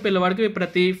చేస్తామంటే పిల్లవాడికి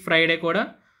ప్రతి ఫ్రైడే కూడా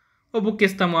ఓ బుక్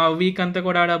ఇస్తాము. ఆ వీక్ అంతా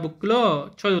కూడా ఆ బుక్లో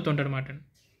చదువుతుంటాడు అనమాట.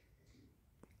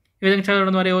 ఈ విధంగా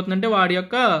చదవడం ద్వారా ఏమవుతుందంటే వాడి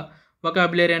యొక్క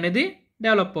వొకాబులరీ అనేది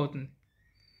డెవలప్ అవుతుంది.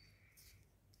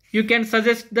 You can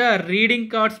suggest the reading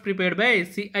cards prepared by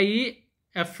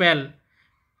సిఐఈఎఫ్ఎల్.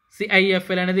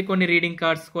 సిఐఎఫ్ఎల్ అనేది కొన్ని రీడింగ్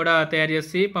కార్డ్స్ కూడా తయారు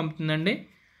చేసి పంపుతుందండి.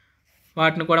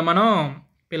 వాటిని కూడా మనం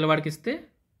పిల్లవాడికి ఇస్తే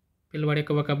పిల్లవాడి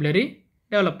యొక్క వొకాబులరీ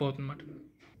డెవలప్ అవుతుందన్నమాట.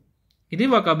 ఇది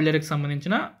వొకాబులరీకి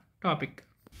సంబంధించిన టాపిక్.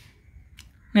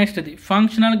 నెక్స్ట్ ఇది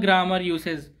functional grammar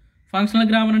usage. Functional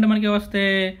grammar అంటే మనకి వస్తే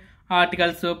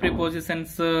articles,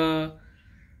 prepositions,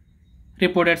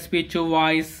 reported speech,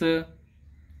 voice,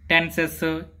 tenses,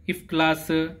 if clause,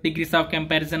 degrees of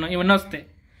comparison, ఇవన్నీ వస్తాయి.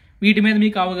 వీటి మీద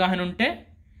మీకు అవగాహన ఉంటే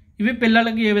ఇవి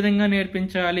పిల్లలకి ఏ విధంగా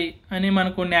నేర్పించాలి అని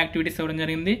మనకు కొన్ని యాక్టివిటీస్ ఇవ్వడం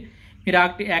జరిగింది. మీరు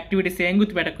యాక్టివిటీస్ ఏం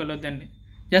గుర్తుపెట్టగలొద్దండి.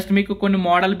 జస్ట్ మీకు కొన్ని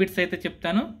మోడల్ బిట్స్ అయితే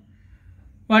చెప్తాను,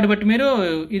 వాటి బట్టి మీరు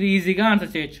ఇది ఈజీగా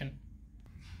ఆన్సర్ చేయొచ్చు.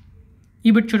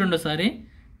 ఈ బిట్ చూడండి ఒకసారి.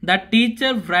 The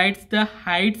teacher rights the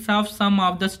heights of some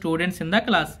of the students in the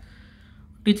class.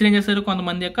 Teacher ఏం చేశారు,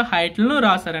 కొంతమంది యొక్క హైట్లను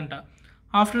రాశారంట.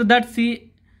 After that C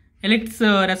ఎలిక్ట్స్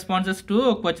responses to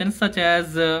questions such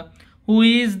as who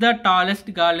is the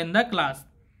tallest girl in the class,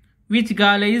 Which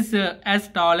girl is as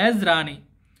tall as Rani?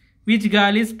 Which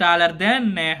girl is taller than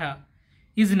Neha?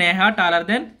 Is Neha taller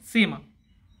than Seema?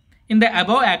 In the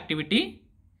above activity,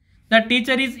 the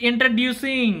teacher is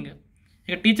introducing.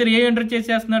 ఇక teacher ఏ introduce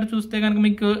చేస్తున్నాడు చూస్తే కనుక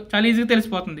మీకు చాలా ఈజీగా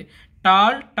తెలిసిపోతుంది.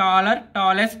 Tall, taller,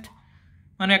 tallest.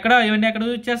 మనం ఇవన్నీ ఎక్కడ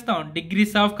యూజ్ చేస్తాం?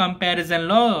 డిగ్రీస్ ఆఫ్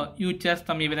కంపారిజన్లో యూజ్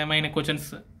చేస్తాం ఈ విధమైన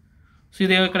క్వశ్చన్స్. సో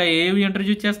ఇది ఇక్కడ ఏవి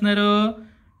ఇంట్రడ్యూస్ చేస్తున్నారు?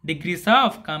 Degrees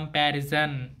of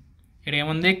comparison. ఇక్కడ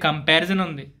ఏముంది? కంపారిజన్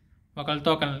ఉంది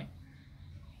ఒకరితో ఒకరిని.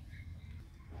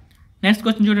 నెక్స్ట్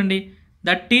క్వశ్చన్ చూడండి.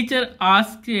 The teacher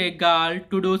ask a girl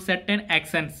to do certain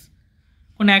actions.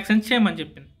 కొన్ని యాక్షన్స్ చేయమని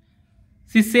చెప్పింది.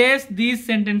 She says these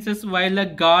sentences while the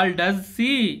girl does.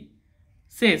 She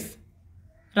says,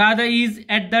 Radha is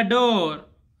at the door.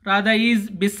 Radha is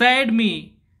beside me.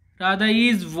 Radha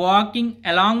is walking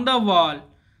along the wall.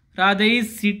 Radha is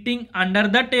sitting under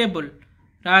the table.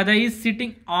 Radha is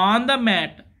sitting on the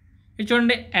mat.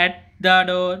 చూడండి, at the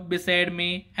door, beside me,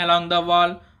 along the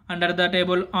wall, under the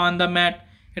table, on the mat.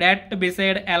 at,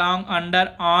 beside, along, under,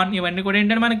 on ఇవన్నీ కూడా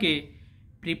ఏంటంటే మనకి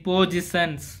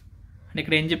prepositions. అంటే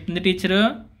ఇక్కడ ఏం చెప్తుంది teacher?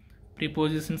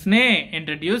 ప్రిపోజిషన్స్నే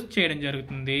introduce చేయడం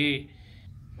జరుగుతుంది.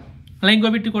 అలా ఇంకో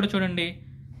బిట్ కూడా చూడండి.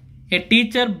 ఏ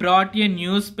teacher brought A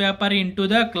news paper in to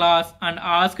the class and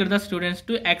asked the students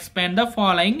to expand the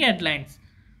following headlines.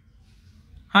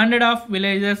 100 of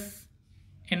villages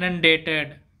inundated,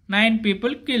 9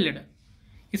 people killed.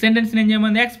 ఈ సెంటెన్స్ ఏం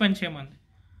చేయమంది? Expand చేయమంది.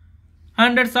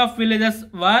 Hundreds of villages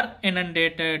were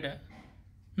inundated,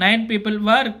 9 people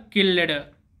were killed.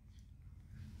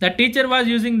 The teacher was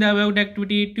using the above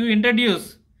activity to introduce.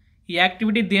 ఈ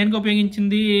activity దేనికి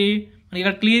ఉపయోగించింది? మనకి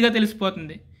ఇక్కడ క్లియర్గా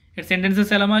తెలిసిపోతుంది. ఇక్కడ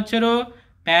sentences ఎలా మార్చారు?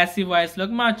 ప్యాసివ్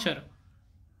వాయిస్లోకి మార్చారు.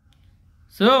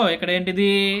 సో ఇక్కడ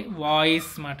ఏంటిది?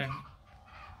 వాయిస్ మాట అండి.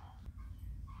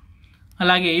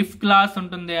 అలాగే ఇఫ్ క్లాస్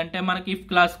ఉంటుంది. అంటే మనకి ఇఫ్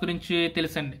క్లాస్ గురించి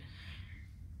తెలుసండి.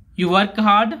 You work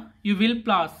hard, you will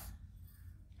pass.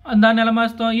 దాన్ని ఎలా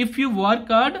మార్చుతాం? If you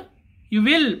work hard, you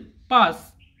will pass.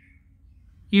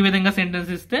 ఈ విధంగా సెంటెన్స్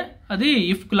ఇస్తే అది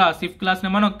ఇఫ్ క్లాస్. ఇఫ్ క్లాస్ని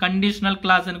మనం కండిషనల్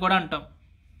క్లాస్ అని కూడా అంటాం.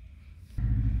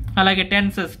 అలాగే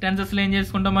టెన్సెస్లో ఏం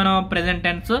చేసుకుంటాం మనం? Present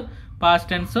tense, past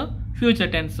tense,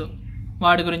 future tense.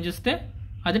 వాటి గురించి ఇస్తే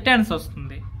అది టెన్స్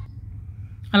వస్తుంది.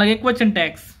 అలాగే question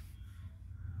tags.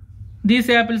 These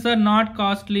apples are not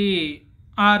costly,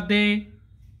 are they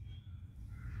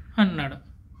అన్నాడు.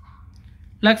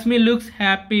 Lakshmi looks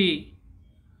happy,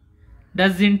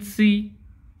 doesn't see.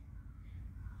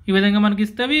 ఈ విధంగా మనకి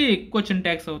ఇస్తే అవి క్వశ్చన్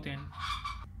ట్యాగ్స్ అవుతాయండి.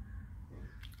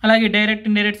 అలాగే డైరెక్ట్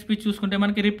ఇండైరెక్ట్ స్పీచ్ చూసుకుంటే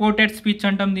మనకి రిపోర్టెడ్ స్పీచ్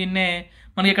అంటాం దీన్నే.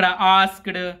 మనకి ఇక్కడ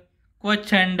asked,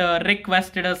 questioned,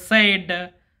 requested,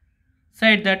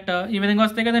 side that ఈ విధంగా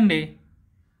వస్తాయి కదండి.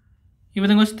 ఈ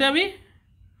విధంగా వస్తే అవి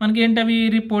మనకి ఏంటి? అవి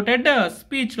రిపోర్టెడ్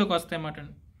స్పీచ్లోకి వస్తాయి అన్నమాట.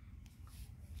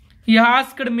 He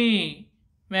asked me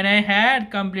when I had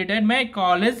completed my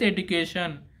college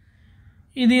education.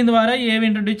 దీని ద్వారా ఏవి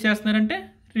ఇంట్రడ్యూస్ చేస్తున్నారంటే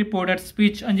రిపోర్టెడ్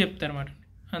స్పీచ్ అని చెప్తారు అన్నమాట.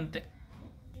 అంతే.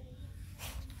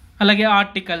 అలాగే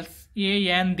articles, A,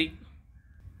 an, the.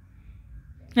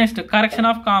 Next correction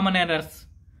of common errors.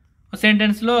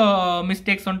 సెంటెన్స్లో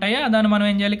mistakes ఉంటాయా, దాన్ని మనం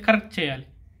ఏం చేయాలి? కరెక్ట్ చేయాలి.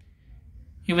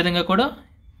 ఈ విధంగా కూడా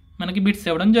మనకి బిట్స్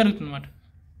ఇవ్వడం జరుగుతుంది అన్నమాట.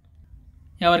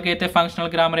 ఎవరికైతే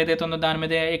ఫంక్షనల్ గ్రామర్ ఏదైతే ఉందో దాని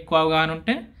మీద ఎక్కువ అవగాహన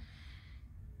ఉంటే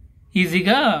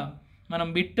ఈజీగా మనం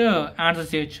బిట్ ఆన్సర్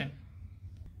చేయొచ్చు.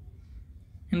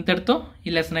 ఇంతటితో ఈ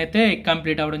లెసన్ అయితే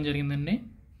కంప్లీట్ అవ్వడం జరిగిందండి.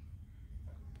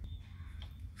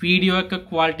 వీడియో యొక్క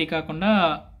క్వాలిటీ కాకుండా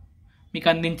మీకు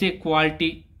అందించే క్వాలిటీ,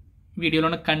 వీడియోలో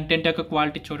ఉన్న కంటెంట్ యొక్క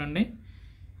క్వాలిటీ చూడండి.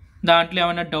 దాంట్లో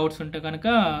ఏమైనా డౌట్స్ ఉంటే కనుక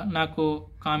నాకు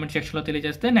కామెంట్ సెక్షన్లో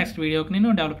తెలియజేస్తే నెక్స్ట్ వీడియోకి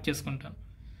నేను డెవలప్ చేసుకుంటాను.